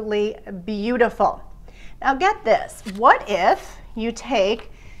absolutely beautiful. Now get this, what if you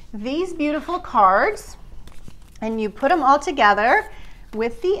take these beautiful cards and you put them all together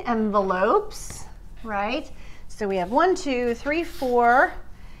with the envelopes, right? So we have 1, 2, 3, 4,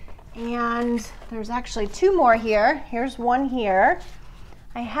 and there's actually 2 more here. Here's one here.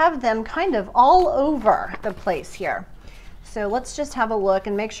 I have them kind of all over the place here. So let's just have a look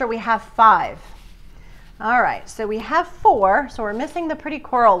and make sure we have 5. All right, so we have 4, so we're missing the pretty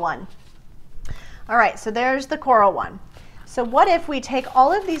coral one. All right, so there's the coral one. So what if we take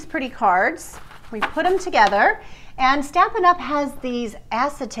all of these pretty cards, we put them together, and Stampin' Up! Has these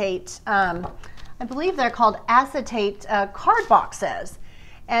acetate, I believe they're called acetate card boxes.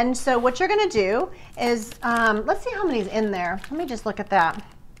 And so what you're gonna do is, let's see how many's in there. Let me just look at that.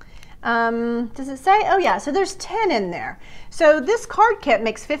 Does it say? Oh yeah, so there's 10 in there. So this card kit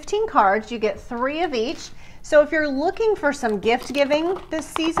makes 15 cards. You get 3 of each. So if you're looking for some gift giving this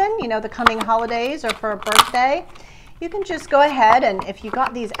season, you know, the coming holidays or for a birthday, you can just go ahead, and if you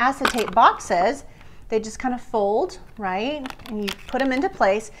got these acetate boxes, they just kind of fold, right? And you put them into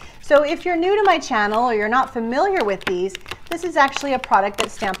place. So if you're new to my channel or you're not familiar with these, this is actually a product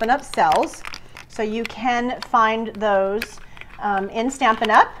that Stampin' Up! Sells. So you can find those in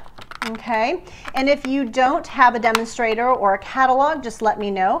Stampin' Up!, okay? And if you don't have a demonstrator or a catalog, just let me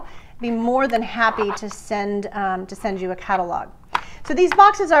know. I'd be more than happy to send you a catalog. So these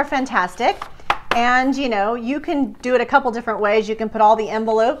boxes are fantastic. And you know, you can do it a couple different ways. You can put all the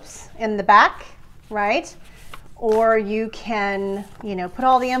envelopes in the back, right? Or you can, you know, put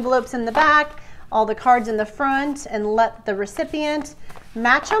all the envelopes in the back, all the cards in the front, and let the recipient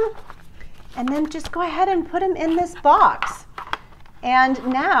match them. And then just go ahead and put them in this box. And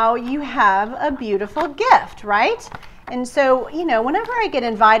now you have a beautiful gift, right? And so, you know, whenever I get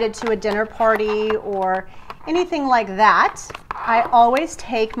invited to a dinner party or anything like that, I always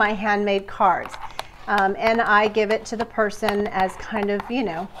take my handmade cards. And I give it to the person as kind of, you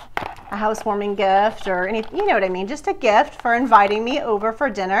know, a housewarming gift or anything, you know what I mean, just a gift for inviting me over for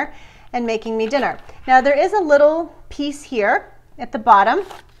dinner and making me dinner. Now there is a little piece here at the bottom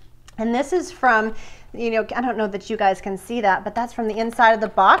And this is from, you know, I don't know that you guys can see that, but that's from the inside of the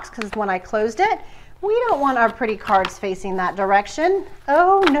box, because when I closed it, we don't want our pretty cards facing that direction.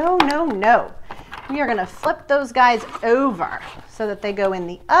 Oh, no, no, no. We are gonna flip those guys over so that they go in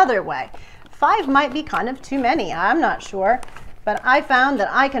the other way. 5 might be kind of too many, I'm not sure, but I found that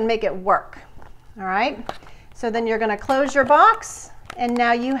I can make it work. All right, so then you're gonna close your box, and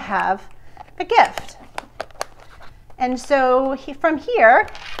now you have a gift. And so from here,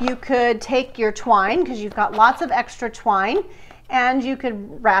 you could take your twine, because you've got lots of extra twine, and you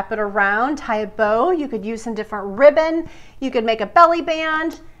could wrap it around, tie a bow, you could use some different ribbon, you could make a belly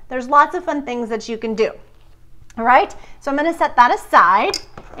band. There's lots of fun things that you can do. All right, so I'm gonna set that aside,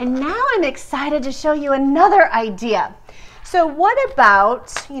 and now I'm excited to show you another idea. So what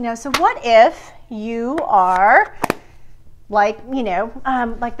about, you know, so what if you are like, you know,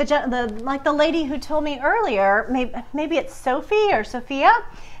 like the lady who told me earlier, maybe it's Sophie or Sophia.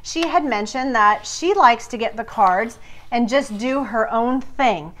 She had mentioned that she likes to get the cards and just do her own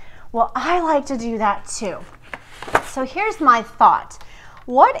thing. Well, I like to do that too. So here's my thought.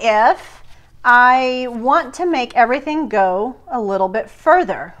 What if I want to make everything go a little bit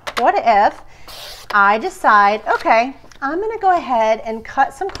further? What if I decide, okay, I'm gonna go ahead and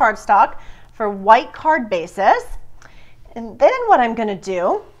cut some cardstock for white card bases. And then what I'm gonna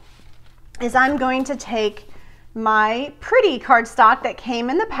do is I'm going to take my pretty cardstock that came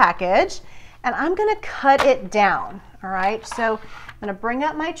in the package, and I'm gonna cut it down, all right? So I'm gonna bring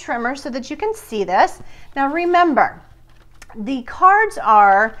up my trimmer so that you can see this. Now remember, the cards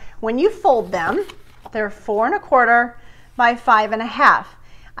are, when you fold them, they're 4 1/4 by 5 1/2.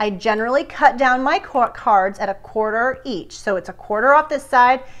 I generally cut down my cards at 1/4 each. So it's 1/4 off this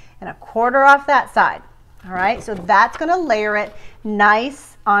side and 1/4 off that side. All right, so that's gonna layer it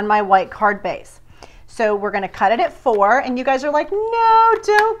nice on my white card base. So we're gonna cut it at 4, and you guys are like, no,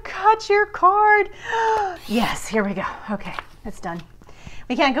 don't cut your card. Yes, here we go. Okay, it's done.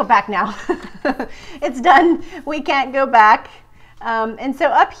 We can't go back now. It's done, we can't go back. And so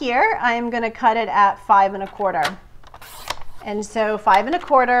up here, I'm gonna cut it at 5 1/4. And so 5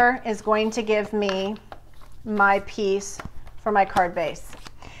 1/4 is going to give me my piece for my card base.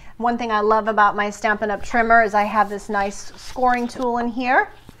 One thing I love about my Stampin' Up! Trimmer is I have this nice scoring tool in here.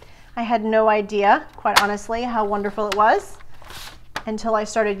 I had no idea, quite honestly, how wonderful it was until I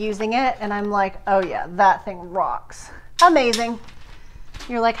started using it, and I'm like, oh yeah, that thing rocks. Amazing.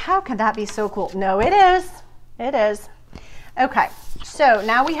 You're like, how can that be so cool? No, it is. It is. Okay, so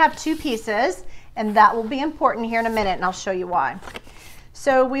now we have 2 pieces, and that will be important here in a minute, and I'll show you why.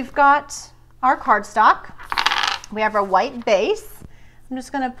 So we've got our cardstock. We have our white base. I'm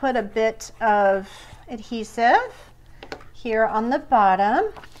just going to put a bit of adhesive here on the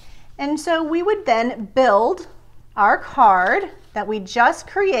bottom. And so we would then build our card that we just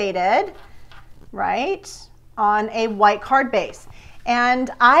created, right, on a white card base. And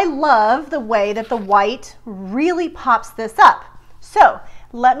I love the way that the white really pops this up. So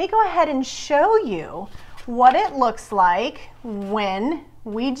let me go ahead and show you what it looks like when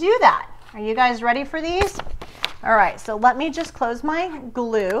we do that. Are you guys ready for these? All right, so let me just close my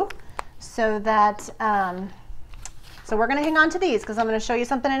glue so that, so we're gonna hang on to these because I'm gonna show you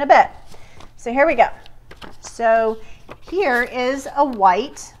something in a bit. So here we go. So here is a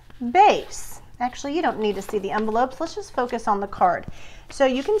white base. Actually, you don't need to see the envelopes. Let's just focus on the card. So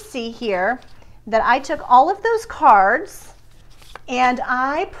you can see here that I took all of those cards and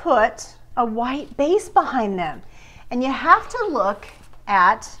I put a white base behind them. And you have to look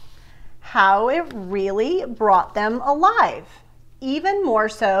at how it really brought them alive. Even more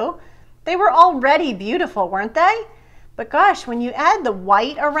so, they were already beautiful, weren't they? But gosh, when you add the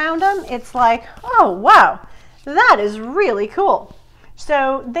white around them, it's like, oh wow, that is really cool.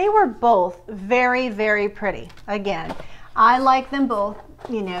 So they were both very, very pretty. Again, I like them both,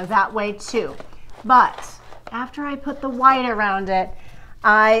 you know, that way too. But after I put the white around it,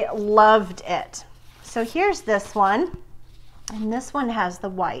 I loved it. So here's this one, and this one has the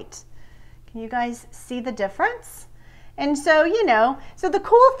white. Can you guys see the difference? And so, you know, so the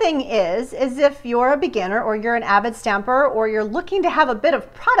cool thing is if you're a beginner or you're an avid stamper or you're looking to have a bit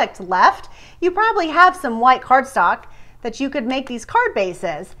of product left, you probably have some white cardstock that you could make these card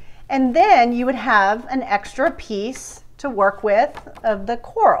bases. And then you would have an extra piece to work with of the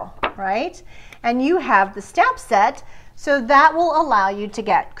coral, right? And you have the stamp set, so that will allow you to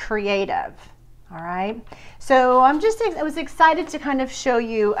get creative. All right, so I was excited to kind of show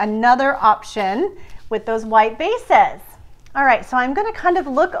you another option with those white bases. All right, so I'm gonna kind of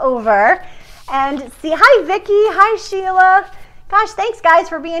look over and see, hi Vicki, hi Sheila. Gosh, thanks guys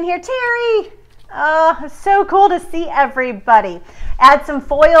for being here. Terry, Oh, it's so cool to see everybody. Add some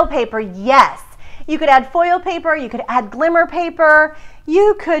foil paper. Yes, you could add foil paper. You could add glimmer paper.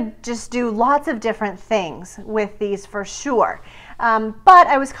 You could just do lots of different things with these for sure. But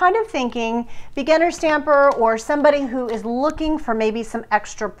I was kind of thinking beginner stamper or somebody who is looking for maybe some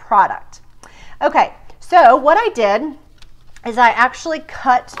extra product. Okay, so what I did is I actually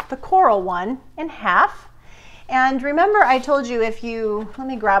cut the coral one in half. And remember I told you if you, let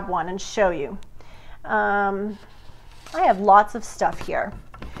me grab one and show you. I have lots of stuff here.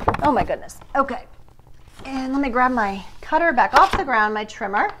 Oh my goodness. Okay. And let me grab my cutter back off the ground, my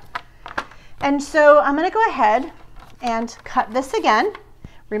trimmer. And so I'm going to go ahead and cut this again.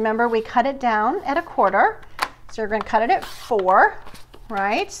 Remember we cut it down at 1/4. So we're going to cut it at 4,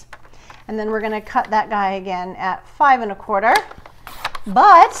 right? And then we're going to cut that guy again at 5 1/4.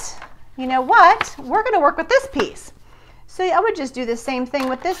 But you know what? We're going to work with this piece. So I would just do the same thing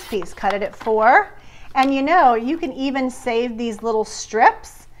with this piece. Cut it at 4. And you know, you can even save these little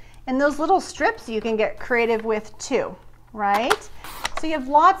strips. And those little strips you can get creative with too, right? So you have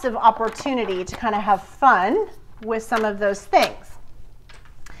lots of opportunity to kind of have fun with some of those things.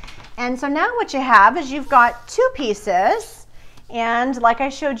 And so now what you have is you've got 2 pieces. And like I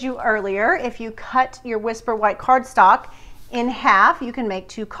showed you earlier, if you cut your Whisper White cardstock in half, you can make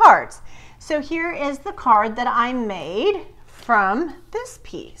 2 cards. So here is the card that I made from this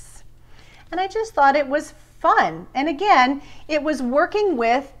piece. And I just thought it was fun. And again, it was working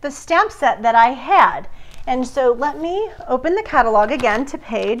with the stamp set that I had. And so let me open the catalog again to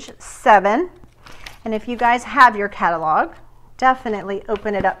page 7. And if you guys have your catalog, definitely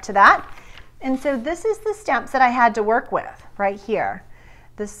open it up to that. And so this is the stamp set I had to work with right here.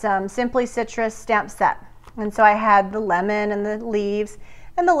 This Simply Citrus stamp set. And so I had the lemon and the leaves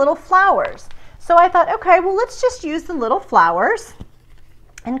and the little flowers. So I thought, okay, well, let's just use the little flowers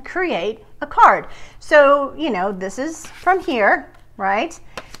and create a card. So, you know, this is from here, right?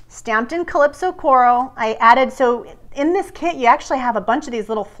 Stamped in Calypso Coral. I added, so in this kit, you actually have a bunch of these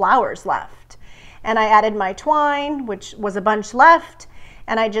little flowers left. And I added my twine, which was a bunch left.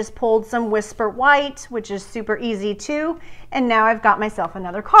 And I just pulled some Whisper White, which is super easy too. And now I've got myself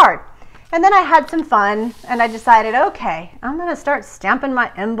another card. And then I had some fun and I decided, okay, I'm gonna start stamping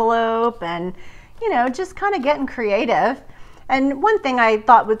my envelope and, you know, just kind of getting creative. And one thing I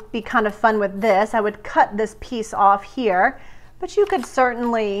thought would be kind of fun with this, I would cut this piece off here, but you could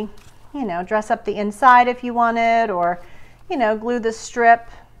certainly, you know, dress up the inside if you wanted, or, you know, glue the strip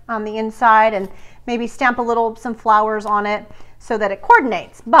on the inside and maybe stamp some flowers on it so that it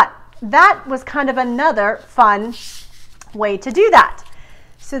coordinates. But that was kind of another fun way to do that.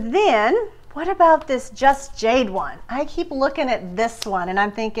 So then, what about this Just Jade one? I keep looking at this one and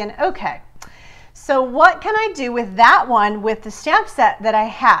I'm thinking, okay, so what can I do with that one with the stamp set that I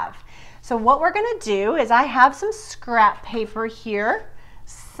have? So what we're gonna do is I have some scrap paper here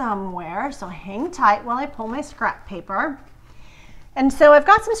somewhere, so hang tight while I pull my scrap paper. And so I've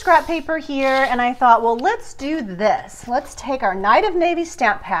got some scrap paper here and I thought, well, let's do this. Let's take our Night of Navy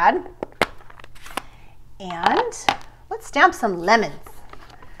stamp pad and let's stamp some lemons.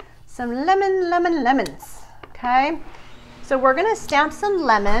 Some lemons, okay? So we're gonna stamp some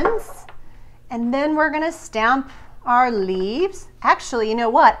lemons and then we're gonna stamp our leaves. Actually, you know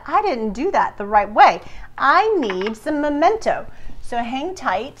what? I didn't do that the right way. I need some memento. So hang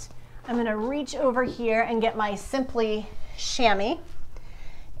tight. I'm gonna reach over here and get my Simply chamois.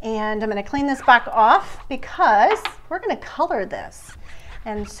 And I'm gonna clean this back off because we're gonna color this.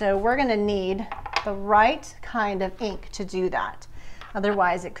 And so we're gonna need the right kind of ink to do that.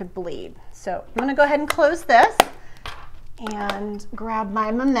 Otherwise it could bleed. So I'm gonna go ahead and close this and grab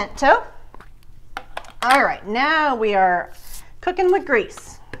my memento. All right, now we are cooking with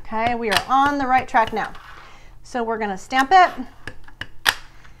grease. Okay, we are on the right track now. So we're gonna stamp it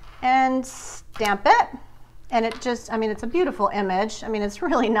and stamp it. And it just, I mean, it's a beautiful image. I mean, it's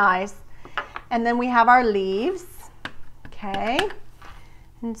really nice. And then we have our leaves, okay?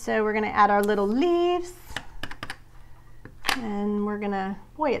 And so we're gonna add our little leaves. And we're gonna,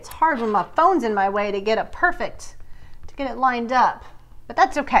 boy, it's hard when my phone's in my way to get it perfect, to get it lined up. But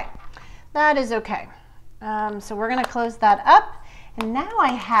that's okay, that is okay. So we're gonna close that up. And now I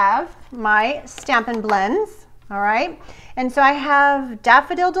have my Stampin' Blends, all right? And so I have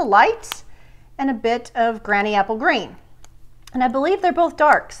Daffodil Delight and a bit of Granny Apple Green. And I believe they're both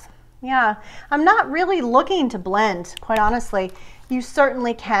darks. Yeah, I'm not really looking to blend, quite honestly. You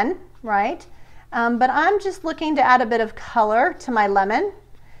certainly can, right? But I'm just looking to add a bit of color to my lemon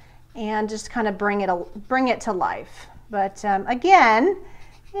and just kind of bring it to life. But again,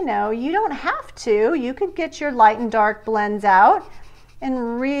 you know, you don't have to. You could get your light and dark blends out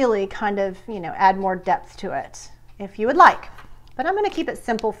and really kind of, you know, add more depth to it if you would like. But I'm going to keep it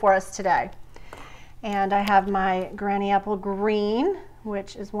simple for us today. And I have my Granny Apple Green,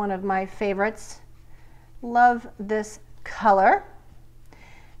 which is one of my favorites. Love this color.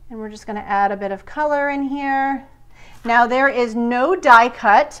 And we're just going to add a bit of color in here. Now there is no die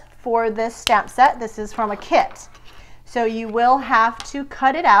cut for this stamp set. This is from a kit. So you will have to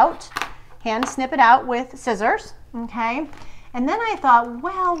cut it out, hand snip it out with scissors, okay? And then I thought,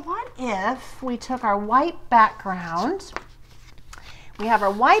 well, what if we took our white background? We have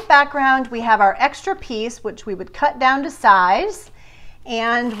our white background, we have our extra piece, which we would cut down to size.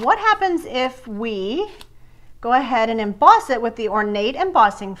 And what happens if we go ahead and emboss it with the ornate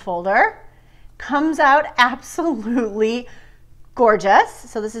embossing folder? Comes out absolutely gorgeous.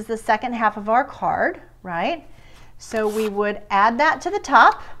 So this is the second half of our card, right? So we would add that to the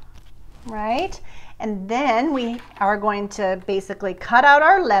top, right? And then we are going to basically cut out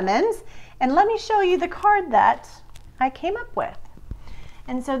our lemons. And let me show you the card that I came up with.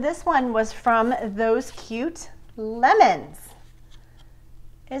 And so this one was from Those Cute Lemons.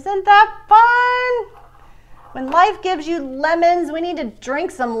 Isn't that fun? When life gives you lemons, we need to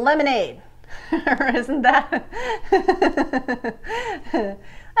drink some lemonade. Isn't that?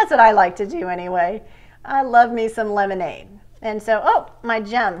 That's what I like to do anyway. I love me some lemonade. And so, oh, my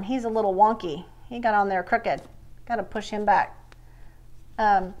gem, he's a little wonky. He got on there crooked. Got to push him back.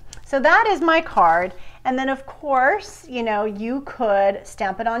 So that is my card. And then of course, you know, you could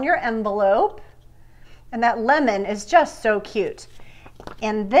stamp it on your envelope. And that lemon is just so cute.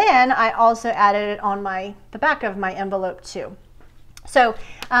 And then I also added it on the back of my envelope too. So,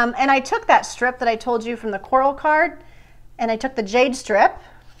 and I took that strip that I told you from the coral card, and I took the jade strip,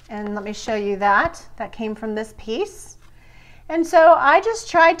 and let me show you that. That came from this piece. And so I just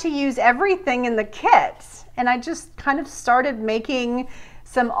tried to use everything in the kit, and I just kind of started making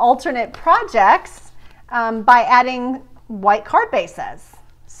some alternate projects by adding white card bases.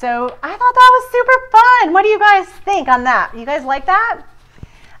 So I thought that was super fun. What do you guys think on that? You guys like that?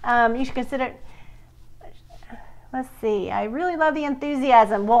 You should consider, let's see, I really love the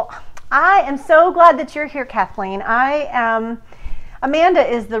enthusiasm. Well, I am so glad that you're here, Kathleen. Amanda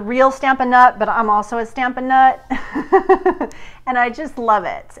is the real Stampin' Nut, but I'm also a Stampin' Nut. And I just love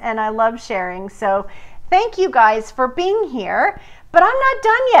it, and I love sharing. So thank you guys for being here, but I'm not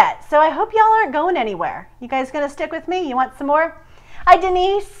done yet. So I hope y'all aren't going anywhere. You guys gonna stick with me? You want some more? Hi,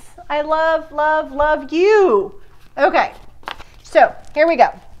 Denise. I love, love, love you. Okay, so here we go.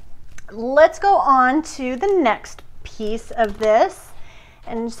 Let's go on to the next piece of this.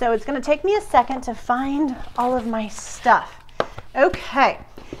 And so it's going to take me a second to find all of my stuff. Okay,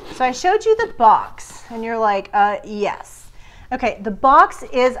 so I showed you the box and you're like, yes. Okay, the box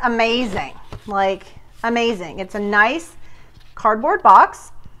is amazing, like amazing. It's a nice cardboard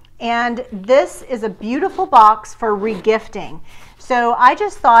box, and this is a beautiful box for regifting. So I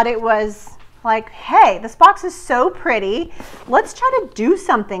just thought it was like, hey, this box is so pretty. Let's try to do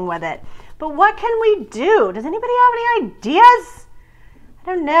something with it. But what can we do? Does anybody have any ideas? I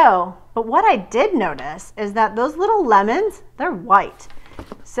don't know. But what I did notice is that those little lemons, they're white.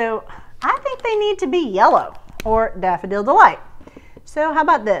 So I think they need to be yellow or Daffodil Delight. So how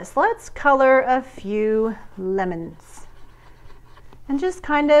about this? Let's color a few lemons. And just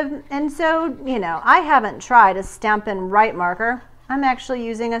kind of, and so, you know, I haven't tried a Stampin' Write marker. I'm actually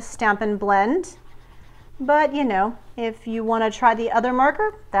using a Stampin' Blend, but you know, if you want to try the other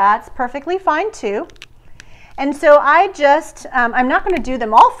marker, that's perfectly fine too. And so I just, I'm not going to do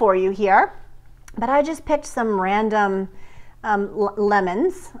them all for you here, but I just picked some random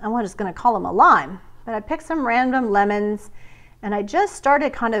lemons. I'm just going to call them a lime, but I picked some random lemons, and I just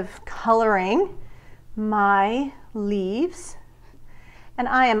started kind of coloring my leaves. And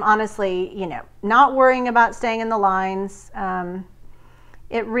I am honestly, you know, not worrying about staying in the lines.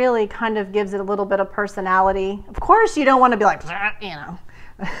 It really kind of gives it a little bit of personality. Of course, you don't want to be like, you know,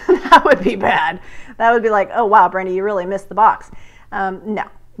 that would be bad. That would be like, oh, wow, Brandy, you really missed the box. No,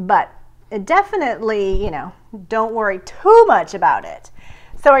 but it definitely, you know, don't worry too much about it.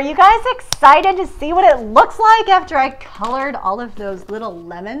 So are you guys excited to see what it looks like after I colored all of those little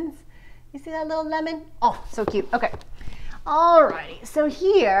lemons? You see that little lemon? Oh, so cute. Okay. Alrighty, so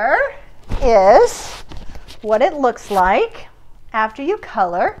here is what it looks like after you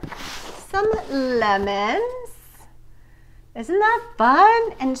color some lemons. Isn't that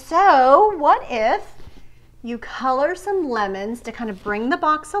fun? And so what if you color some lemons to kind of bring the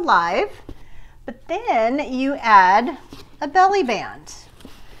box alive, but then you add a belly band.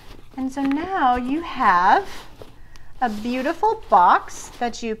 And so now you have a beautiful box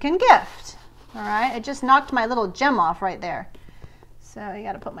that you can gift. All right, it just knocked my little gem off right there. So you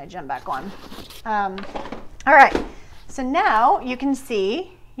got to put my gem back on. All right, so now you can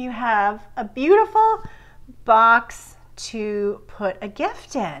see you have a beautiful box to put a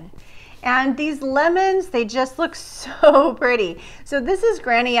gift in. And these lemons, they just look so pretty. So this is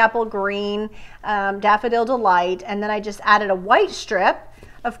Granny Apple Green, Daffodil Delight, and then I just added a white strip.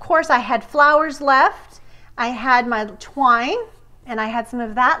 Of course, I had flowers left. I had my twine, and I had some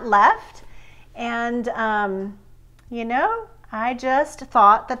of that left. And, you know, I just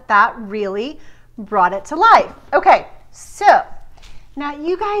thought that that really brought it to life. Okay, so now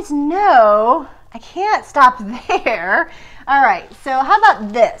you guys know I can't stop there. All right, so how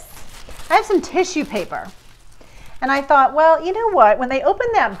about this? I have some tissue paper. And I thought, well, you know what? When they open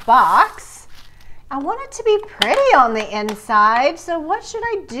that box, I want it to be pretty on the inside. So what should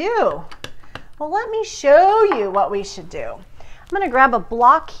I do? Well, let me show you what we should do. I'm going to grab a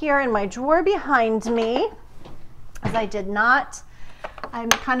block here in my drawer behind me, as I did not. I'm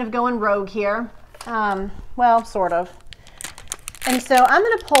kind of going rogue here. Well, sort of. And so I'm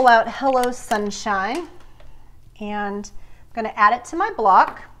going to pull out Hello Sunshine, and I'm going to add it to my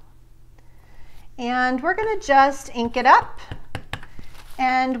block. And we're going to just ink it up,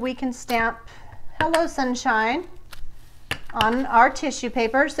 and we can stamp Hello Sunshine on our tissue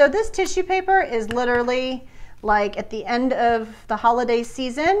paper. So this tissue paper is literally like at the end of the holiday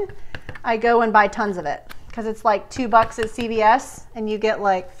season, I go and buy tons of it because it's like $2 at CVS and you get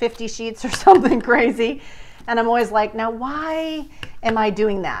like 50 sheets or something crazy. And I'm always like, now why am I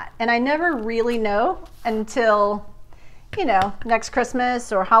doing that? And I never really know until, you know, next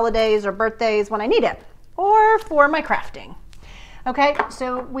Christmas or holidays or birthdays when I need it, or for my crafting. Okay,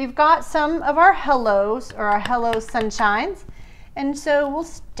 so we've got some of our hellos or our Hello Sunshines. And so we'll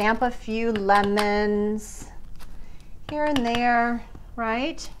stamp a few lemons here and there,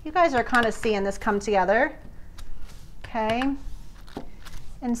 right? You guys are kind of seeing this come together. Okay.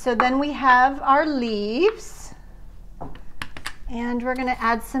 And so then we have our leaves. And we're going to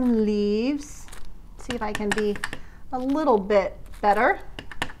add some leaves. See if I can be a little bit better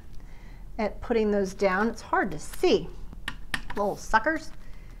at putting those down. It's hard to see. Little suckers.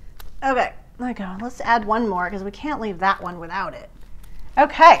 Okay, there we go. Let's add one more because we can't leave that one without it.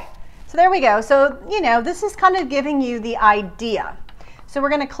 Okay, so there we go. So, you know, this is kind of giving you the idea. So we're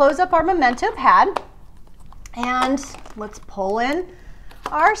going to close up our memento pad and let's pull in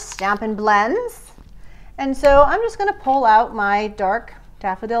our Stampin' Blends. And so I'm just going to pull out my dark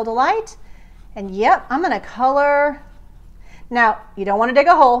Daffodil Delight. And yep, I'm going to color. Now, you don't want to dig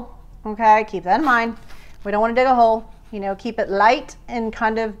a hole, okay? Keep that in mind. We don't want to dig a hole. You know, keep it light and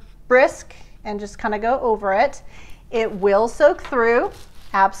kind of brisk and just kind of go over it. It will soak through,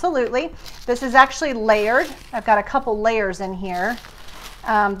 absolutely. This is actually layered. I've got a couple layers in here,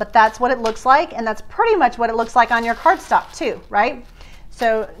 but that's what it looks like, and that's pretty much what it looks like on your cardstock too, right?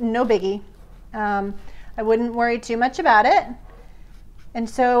 So no biggie. I wouldn't worry too much about it. And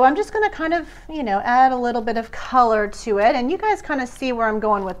so I'm just going to kind of, you know, add a little bit of color to it, and you guys kind of see where I'm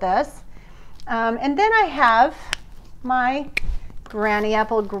going with this. And then I have my Granny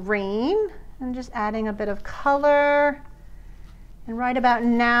Apple Green, and just adding a bit of color. And right about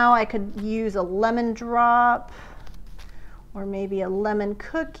now I could use a lemon drop, or maybe a lemon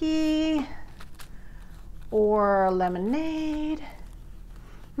cookie, or a lemonade.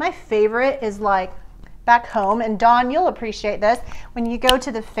 My favorite is like back home, and Dawn, you'll appreciate this, when you go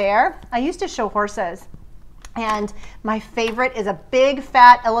to the fair. I used to show horses, and my favorite is a big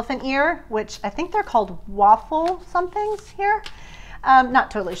fat elephant ear, which I think they're called waffle somethings here. Not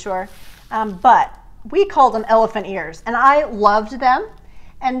totally sure, but we called them elephant ears, and I loved them.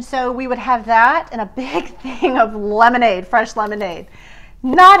 And so we would have that and a big thing of lemonade, fresh lemonade.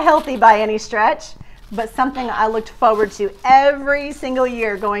 Not healthy by any stretch, but something I looked forward to every single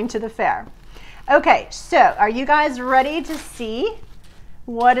year going to the fair. Okay, so are you guys ready to see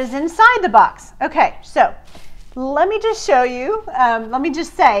what is inside the box? Okay, so let me just show you, let me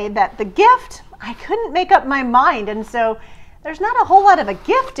just say that the gift, I couldn't make up my mind, and so there's not a whole lot of a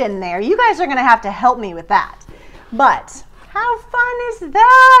gift in there. You guys are gonna have to help me with that. But how fun is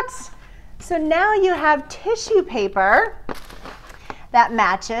that? So now you have tissue paper that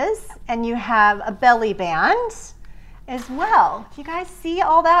matches, and you have a belly band as well. You guys see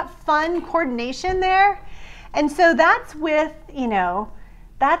all that fun coordination there? And so that's with, you know,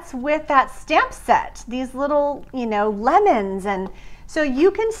 that's with that stamp set, these little, you know, lemons. And so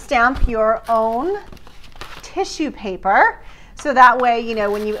you can stamp your own tissue paper. So that way, you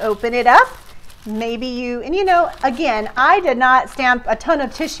know, when you open it up, maybe you, and you know, again, I did not stamp a ton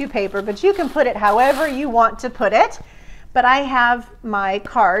of tissue paper, but you can put it however you want to put it. But I have my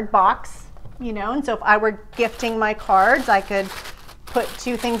card box, you know, and so if I were gifting my cards, I could put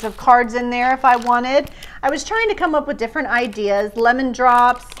 2 things of cards in there if I wanted. I was trying to come up with different ideas. Lemon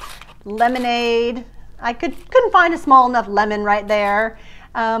drops, lemonade. I couldn't find a small enough lemon right there.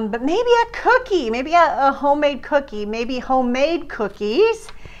 But maybe a cookie, maybe a homemade cookie, maybe homemade cookies.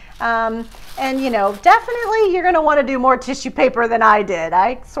 And you know, definitely you're gonna wanna do more tissue paper than I did.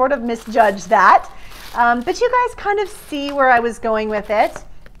 I sort of misjudged that. But you guys kind of see where I was going with it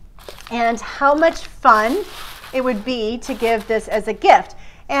and how much fun it would be to give this as a gift.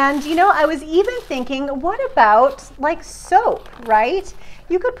 And you know, I was even thinking, what about like soap, right?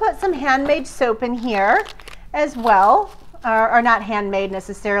 You could put some handmade soap in here as well, or not handmade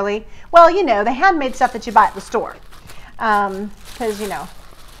necessarily. Well, you know, the handmade stuff that you buy at the store. Because, you know,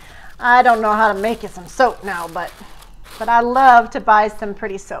 I don't know how to make you some soap now, but I love to buy some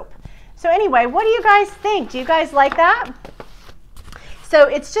pretty soap. So anyway, what do you guys think? Do you guys like that? So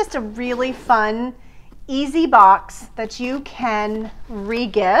it's just a really fun, easy box that you can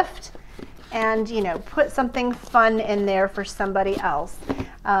re-gift and, you know, put something fun in there for somebody else.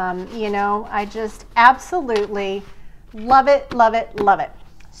 You know, I just absolutely love it, love it, love it.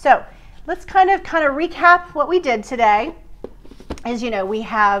 So let's kind of recap what we did today. As you know, we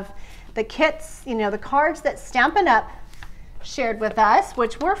have the kits, you know, the cards that Stampin' Up shared with us,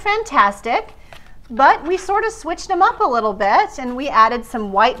 which were fantastic. But we sort of switched them up a little bit and we added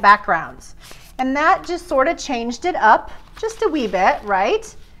some white backgrounds. And that just sort of changed it up just a wee bit,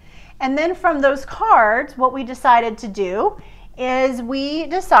 right? And then from those cards, what we decided to do is we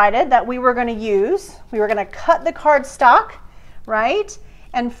decided that we were going to cut the cardstock, right?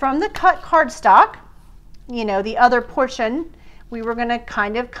 And from the cut cardstock, you know, the other portion, we were going to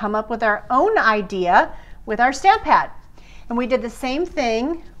kind of come up with our own idea with our stamp pad. And we did the same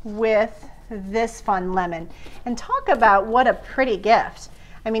thing with this fun lemon. And talk about what a pretty gift.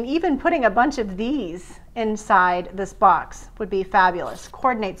 I mean, even putting a bunch of these inside this box would be fabulous.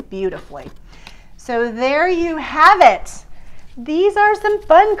 Coordinates beautifully. So there you have it. These are some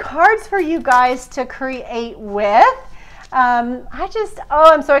fun cards for you guys to create with. I'm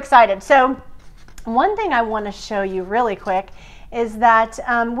so excited. So one thing I want to show you really quick is that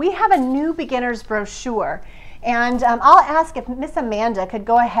we have a new beginner's brochure. And I'll ask if Miss Amanda could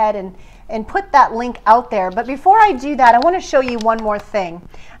go ahead and put that link out there. But before I do that, I want to show you one more thing.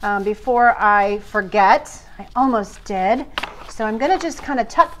 Before I forget, I almost did. So I'm going to just kind of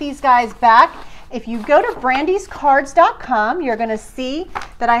tuck these guys back. If you go to brandyscards.com, you're going to see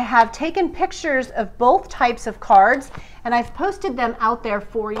that I have taken pictures of both types of cards, and I've posted them out there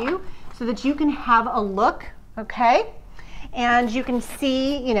for you so that you can have a look, okay? And you can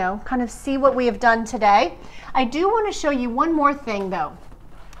see, you know, kind of see what we have done today. I do want to show you one more thing though.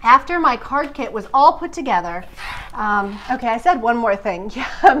 After my card kit was all put together, okay, I said one more thing. Yeah,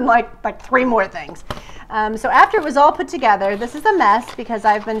 I'm like 3 more things. So after it was all put together, this is a mess because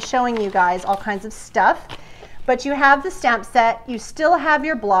I've been showing you guys all kinds of stuff. But you have the stamp set, you still have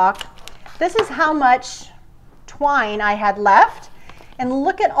your block. This is how much twine I had left. And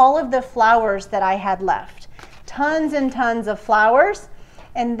look at all of the flowers that I had left. Tons and tons of flowers.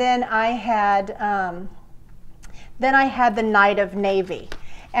 And then I had the Night of Navy.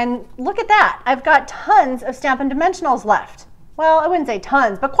 And look at that, I've got tons of Stampin' Dimensionals left. Well, I wouldn't say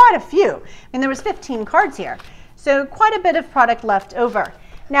tons, but quite a few. I mean, there was 15 cards here. So quite a bit of product left over.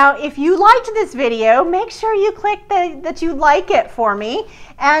 Now, if you liked this video, make sure you click that you like it for me.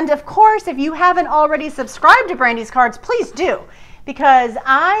 And of course, if you haven't already subscribed to Brandy's Cards, please do. Because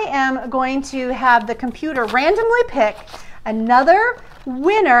I am going to have the computer randomly pick another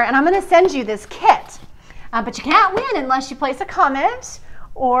winner, and I'm going to send you this kit. But you can't win unless you place a comment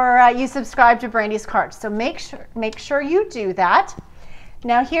or you subscribe to Brandy's Cards. So make sure you do that.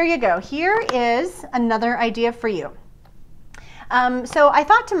 Now here you go. Here is another idea for you. So I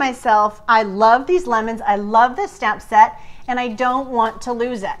thought to myself, I love these lemons, I love this stamp set, and I don't want to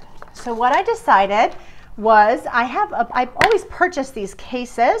lose it. So what I decided was I always purchase these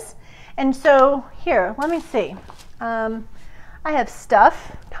cases, and so here, let me see. I have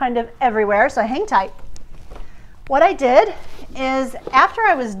stuff kind of everywhere, so hang tight. What I did is after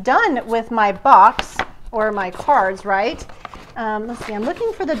I was done with my box or my cards, right? Let's see, I'm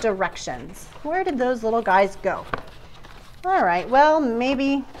looking for the directions. Where did those little guys go? All right, well,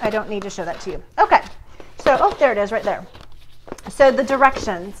 maybe I don't need to show that to you. Okay, so, oh, there it is right there. So the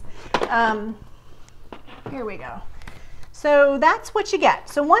directions, here we go. So that's what you get.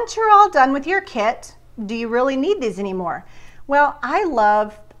 So once you're all done with your kit, do you really need these anymore? Well, I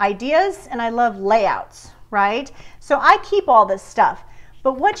love ideas and I love layouts, right? So I keep all this stuff.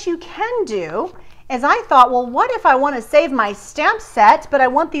 But what you can do is I thought, well, what if I want to save my stamp set, but I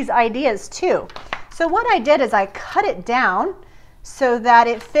want these ideas too? So what I did is I cut it down so that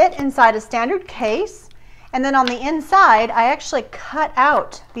it fit inside a standard case. And then on the inside, I actually cut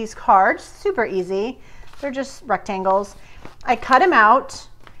out these cards, super easy. They're just rectangles. I cut them out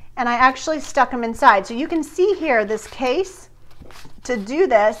and I actually stuck them inside. So you can see here this case. To do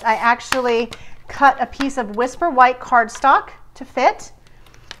this, I actually cut a piece of Whisper White cardstock to fit.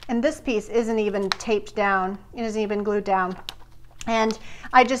 And this piece isn't even taped down. It isn't even glued down. And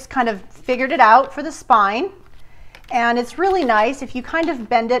I just kind of figured it out for the spine. And it's really nice. If you kind of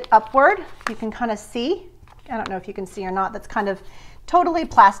bend it upward, you can kind of see. I don't know if you can see or not. That's kind of totally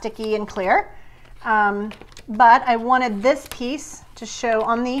plasticky and clear. But I wanted this piece to show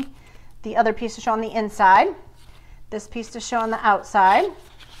on the other piece to show on the inside. This piece to show on the outside.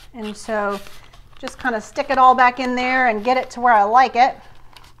 And so just kind of stick it all back in there and get it to where I like it.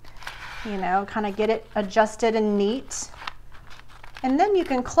 You know, kind of get it adjusted and neat. And then you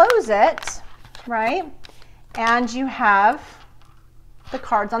can close it, right? And you have the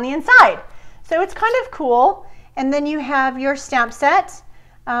cards on the inside. So it's kind of cool. And then you have your stamp set.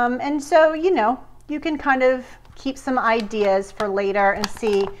 And so, you know, you can kind of keep some ideas for later and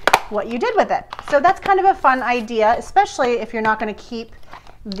see what you did with it. So that's kind of a fun idea, especially if you're not going to keep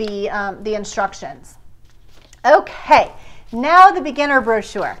the instructions. Okay, now the beginner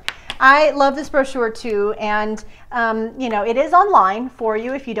brochure. I love this brochure too, and you know, it is online for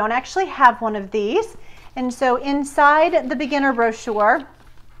you if you don't actually have one of these. And so inside the beginner brochure,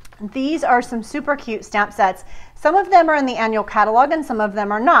 these are some super cute stamp sets. Some of them are in the annual catalog and some of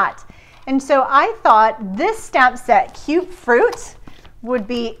them are not. And so I thought this stamp set, Cute Fruit, would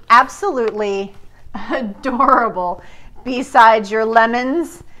be absolutely adorable besides your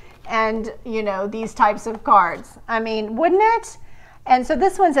lemons and, you know, these types of cards. I mean, wouldn't it? And so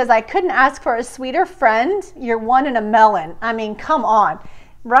this one says, I couldn't ask for a sweeter friend. You're one in a melon. I mean, come on,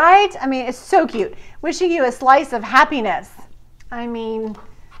 right? I mean, it's so cute. Wishing you a slice of happiness. I mean,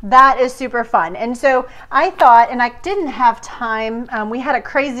 that is super fun. And so I thought, and I didn't have time. We had a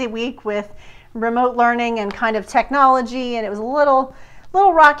crazy week with remote learning and kind of technology, and it was a little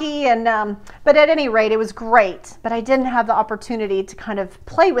rocky, and but at any rate, it was great. But I didn't have the opportunity to kind of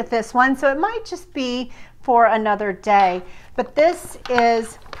play with this one, so it might just be for another day. But this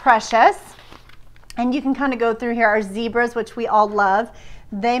is precious, and you can kind of go through here. Our zebras, which we all love,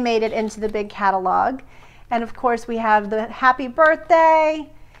 they made it into the big catalog. And of course, we have the happy birthday,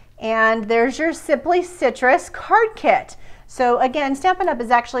 and there's your Simply Citrus card kit. So again, Stampin' Up! Is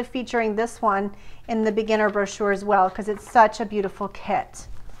actually featuring this one in the beginner brochure as well, because it's such a beautiful kit.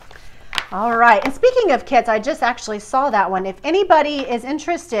 All right, and speaking of kits, I just actually saw that one. If anybody is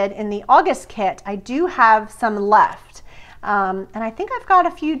interested in the August kit, I do have some left. And I think I've got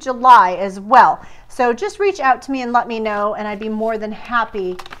a few July as well. So just reach out to me and let me know, and I'd be more than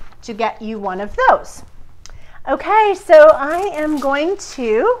happy to get you one of those. Okay, so I am going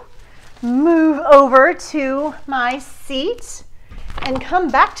to move over to my seat and come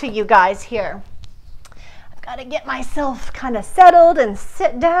back to you guys here. I've got to get myself kind of settled and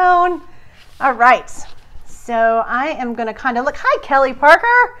sit down. All right, so I am going to kind of look. Hi, Kelly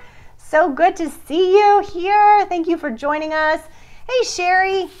Parker. So good to see you here. Thank you for joining us. Hey,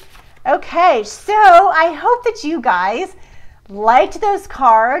 Sherry. Okay, so I hope that you guys liked those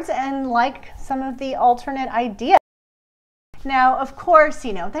cards and like some of the alternate ideas. Now, of course,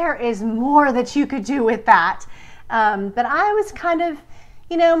 you know, there is more that you could do with that. But I was kind of,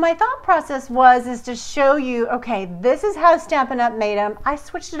 you know, my thought process is to show you, okay, this is how Stampin' Up! Made them. I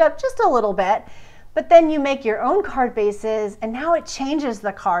switched it up just a little bit, but then you make your own card bases, and now it changes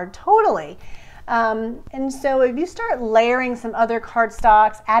the card totally. And so if you start layering some other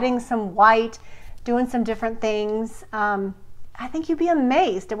cardstocks, adding some white, doing some different things, I think you'd be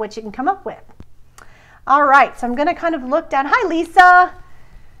amazed at what you can come up with. All right, so I'm going to kind of look down. Hi, Lisa.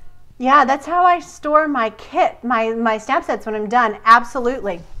 Yeah, that's how I store my kit, my stamp sets when I'm done.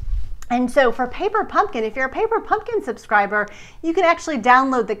 Absolutely. And so for Paper Pumpkin, if you're a Paper Pumpkin subscriber, you can actually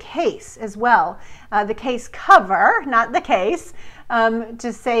download the case as well. The case cover, not the case,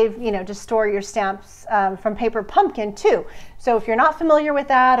 to save, you know, to store your stamps from Paper Pumpkin too. So if you're not familiar with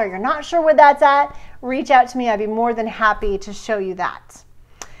that or you're not sure where that's at, reach out to me. I'd be more than happy to show you that.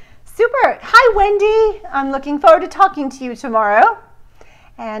 Super. Hi, Wendy. I'm looking forward to talking to you tomorrow.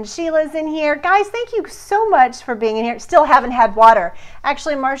 And Sheila's in here. Guys, thank you so much for being in here. Still haven't had water.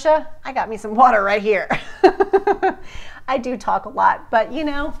 Actually, Marcia, I got me some water right here. I do talk a lot, but you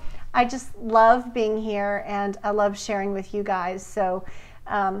know, I just love being here and I love sharing with you guys. So,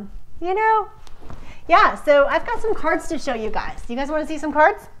 you know, yeah, so I've got some cards to show you guys. You guys want to see some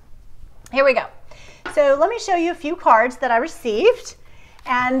cards? Here we go. So let me show you a few cards that I received.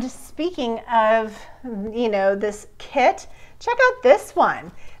 And speaking of, you know, this kit Check out this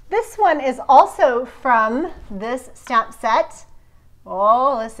one. This one is also from this stamp set.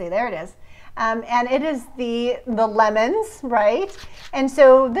 Oh, let's see, there it is. And it is the lemons, right? And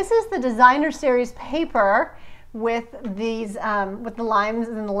so this is the designer series paper with these, with the limes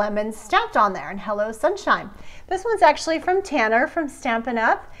and the lemons stamped on there, and Hello Sunshine. This one's actually from Tanner from Stampin'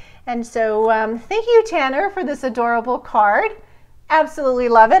 Up. And so thank you, Tanner, for this adorable card. Absolutely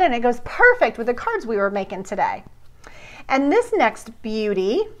love it, and it goes perfect with the cards we were making today. And this next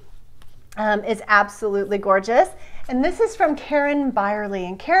beauty is absolutely gorgeous. And this is from Karen Byerly.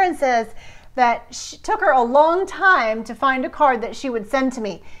 And Karen says that it took her a long time to find a card that she would send to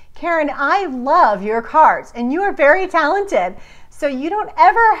me. Karen, I love your cards, and you are very talented, so you don't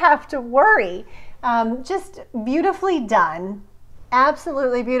ever have to worry. Just beautifully done.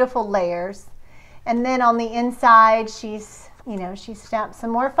 Absolutely beautiful layers. And then on the inside, she stamped some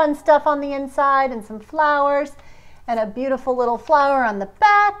more fun stuff on the inside and some flowers and a beautiful little flower on the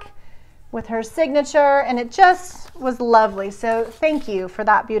back with her signature, and it just was lovely. So thank you for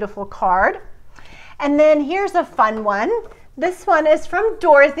that beautiful card. And then here's a fun one. This one is from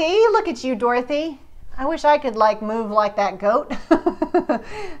Dorothy. Look at you, Dorothy. I wish I could move like that goat.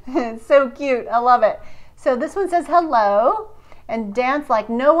 It's so cute. I love it. So this one says hello and dance like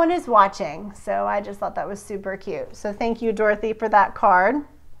no one is watching. So I just thought that was super cute. So thank you, Dorothy, for that card.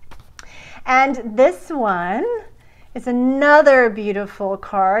 And this one is another beautiful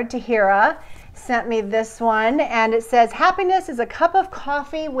card. Tahira sent me this one, and it says, happiness is a cup of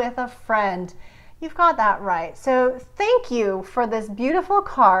coffee with a friend. You've got that right. So thank you for this beautiful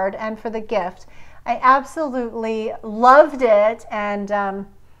card and for the gift. I absolutely loved it, and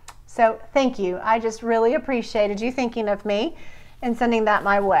so thank you. I just really appreciated you thinking of me and sending that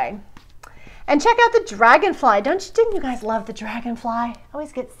my way. And check out the dragonfly. Didn't you guys love the dragonfly? I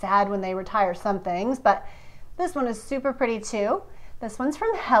always get sad when they retire some things, but this one is super pretty too. This one's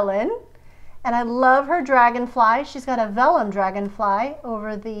from Helen, and I love her dragonfly. She's got a vellum dragonfly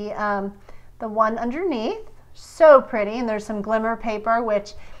over the one underneath. So pretty, and there's some glimmer paper,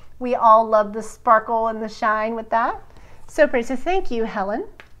 which we all love the sparkle and the shine with that. So pretty. So thank you, Helen.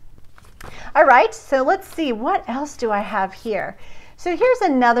 All right, so let's see, what else do I have here? So here's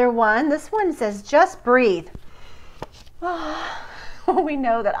another one. This one says, just breathe. Oh, we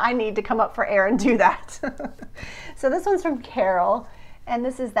know that I need to come up for air and do that. So this one's from Carol, and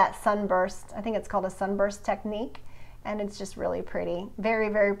this is that sunburst. I think it's called a sunburst technique, and it's just really pretty. Very,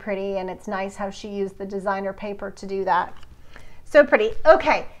 very pretty, and it's nice how she used the designer paper to do that. So pretty.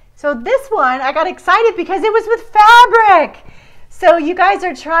 Okay, so this one, I got excited because it was with fabric. So you guys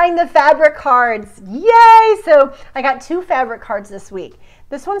are trying the fabric cards. Yay! So I got 2 fabric cards this week.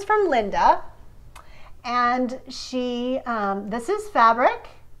 This one's from Linda, and this is fabric,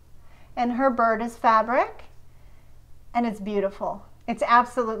 and her bird is fabric, and it's beautiful. It's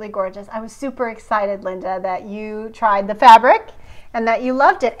absolutely gorgeous. I was super excited, Linda, that you tried the fabric and that you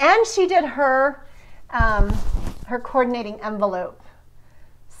loved it. And she did her coordinating envelope.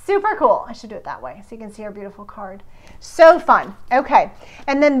 Super cool. I should do it that way so you can see her beautiful card. So fun. Okay,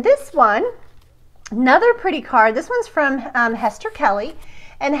 and then this one, another pretty card. This one's from Hester Kelly.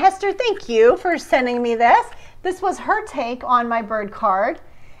 And Hester, thank you for sending me this. This was her take on my bird card.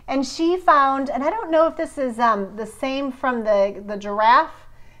 And she found, and I don't know if this is the same from the giraffe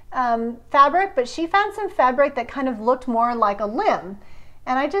fabric, but she found some fabric that kind of looked more like a limb.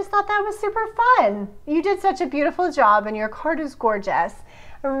 And I just thought that was super fun. You did such a beautiful job, and your card is gorgeous.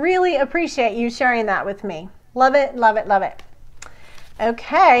 I really appreciate you sharing that with me. Love it, love it, love it.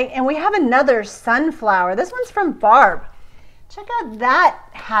 Okay, and we have another sunflower. This one's from Barb. Check out that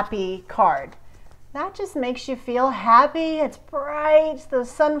happy card. That just makes you feel happy. It's bright,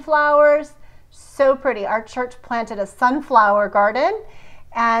 those sunflowers, so pretty. Our church planted a sunflower garden,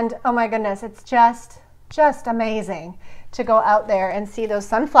 and oh my goodness, it's just amazing to go out there and see those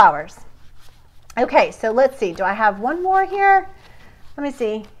sunflowers. Okay, so let's see, do I have one more here? Let me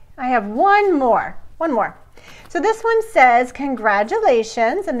see, I have one more. So this one says,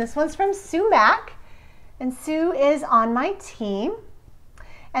 congratulations, and this one's from Sue Mack, and Sue is on my team.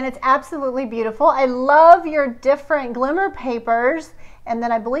 And it's absolutely beautiful. I love your different glimmer papers. And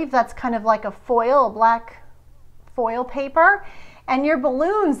then I believe that's kind of like a foil, a black foil paper. And your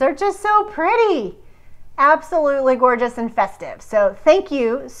balloons, they're just so pretty. Absolutely gorgeous and festive. So thank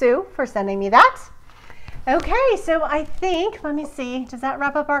you, Sue, for sending me that. Okay, so I think, let me see, does that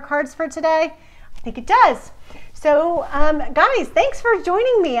wrap up our cards for today? I think it does. So guys, thanks for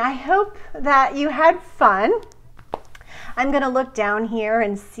joining me. I hope that you had fun. I'm going to look down here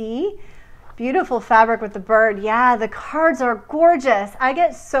and see beautiful fabric with the bird. Yeah, the cards are gorgeous. I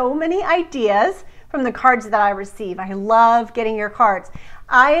get so many ideas from the cards that I receive. I love getting your cards.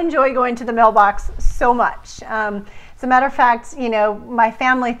 I enjoy going to the mailbox so much. As a matter of fact, you know, my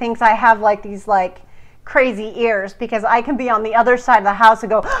family thinks I have like these like crazy ears because I can be on the other side of the house and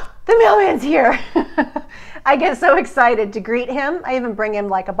go, oh, the mailman's here. I get so excited to greet him. I even bring him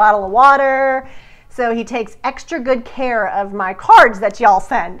like a bottle of water. So he takes extra good care of my cards that y'all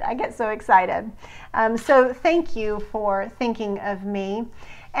send. I get so excited. So thank you for thinking of me.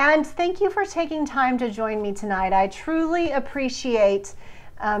 And thank you for taking time to join me tonight. I truly appreciate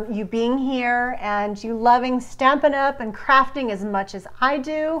you being here and you loving Stampin' Up! And crafting as much as I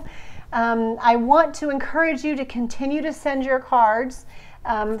do. I want to encourage you to continue to send your cards.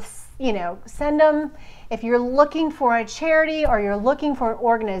 You know, send them. If you're looking for a charity or you're looking for an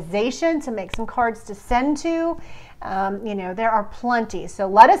organization to make some cards to send to, you know, there are plenty. So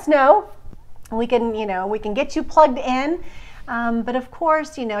let us know. We can, you know, we can get you plugged in. But of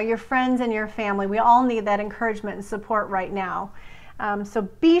course, you know, your friends and your family, we all need that encouragement and support right now. So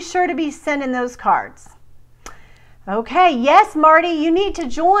be sure to be sending those cards. Okay, yes, Marty, you need to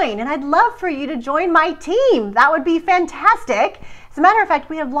join, and I'd love for you to join my team. That would be fantastic. As a matter of fact,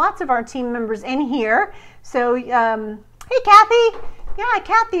 we have lots of our team members in here. So, hey, Kathy. Yeah,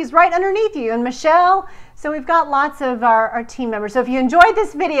 Kathy's right underneath you, and Michelle. So we've got lots of our team members. So if you enjoyed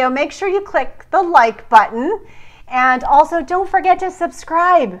this video, make sure you click the like button. And also, don't forget to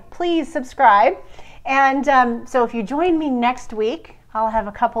subscribe. Please subscribe. And so if you join me next week, I'll have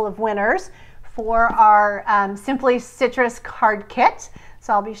a couple of winners for our Simply Citrus card kit.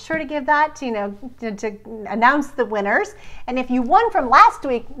 So I'll be sure to give that, you know, to announce the winners. And if you won from last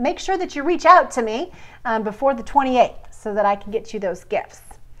week, make sure that you reach out to me before the 28th so that I can get you those gifts.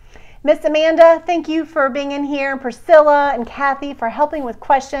 Miss Amanda, thank you for being in here. Priscilla and Kathy for helping with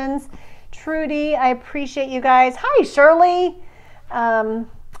questions. Trudy, I appreciate you guys. Hi, Shirley.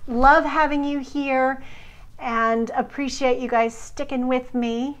 Love having you here and appreciate you guys sticking with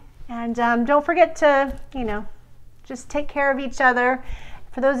me. And don't forget to, you know, just take care of each other.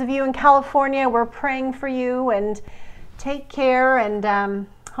 For those of you in California, we're praying for you and take care. And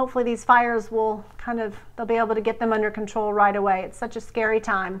hopefully these fires will they'll be able to get them under control right away. It's such a scary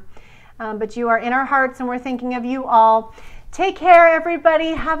time. But you are in our hearts and we're thinking of you all. Take care,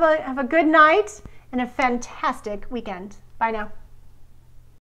 everybody. Have a good night and a fantastic weekend. Bye now.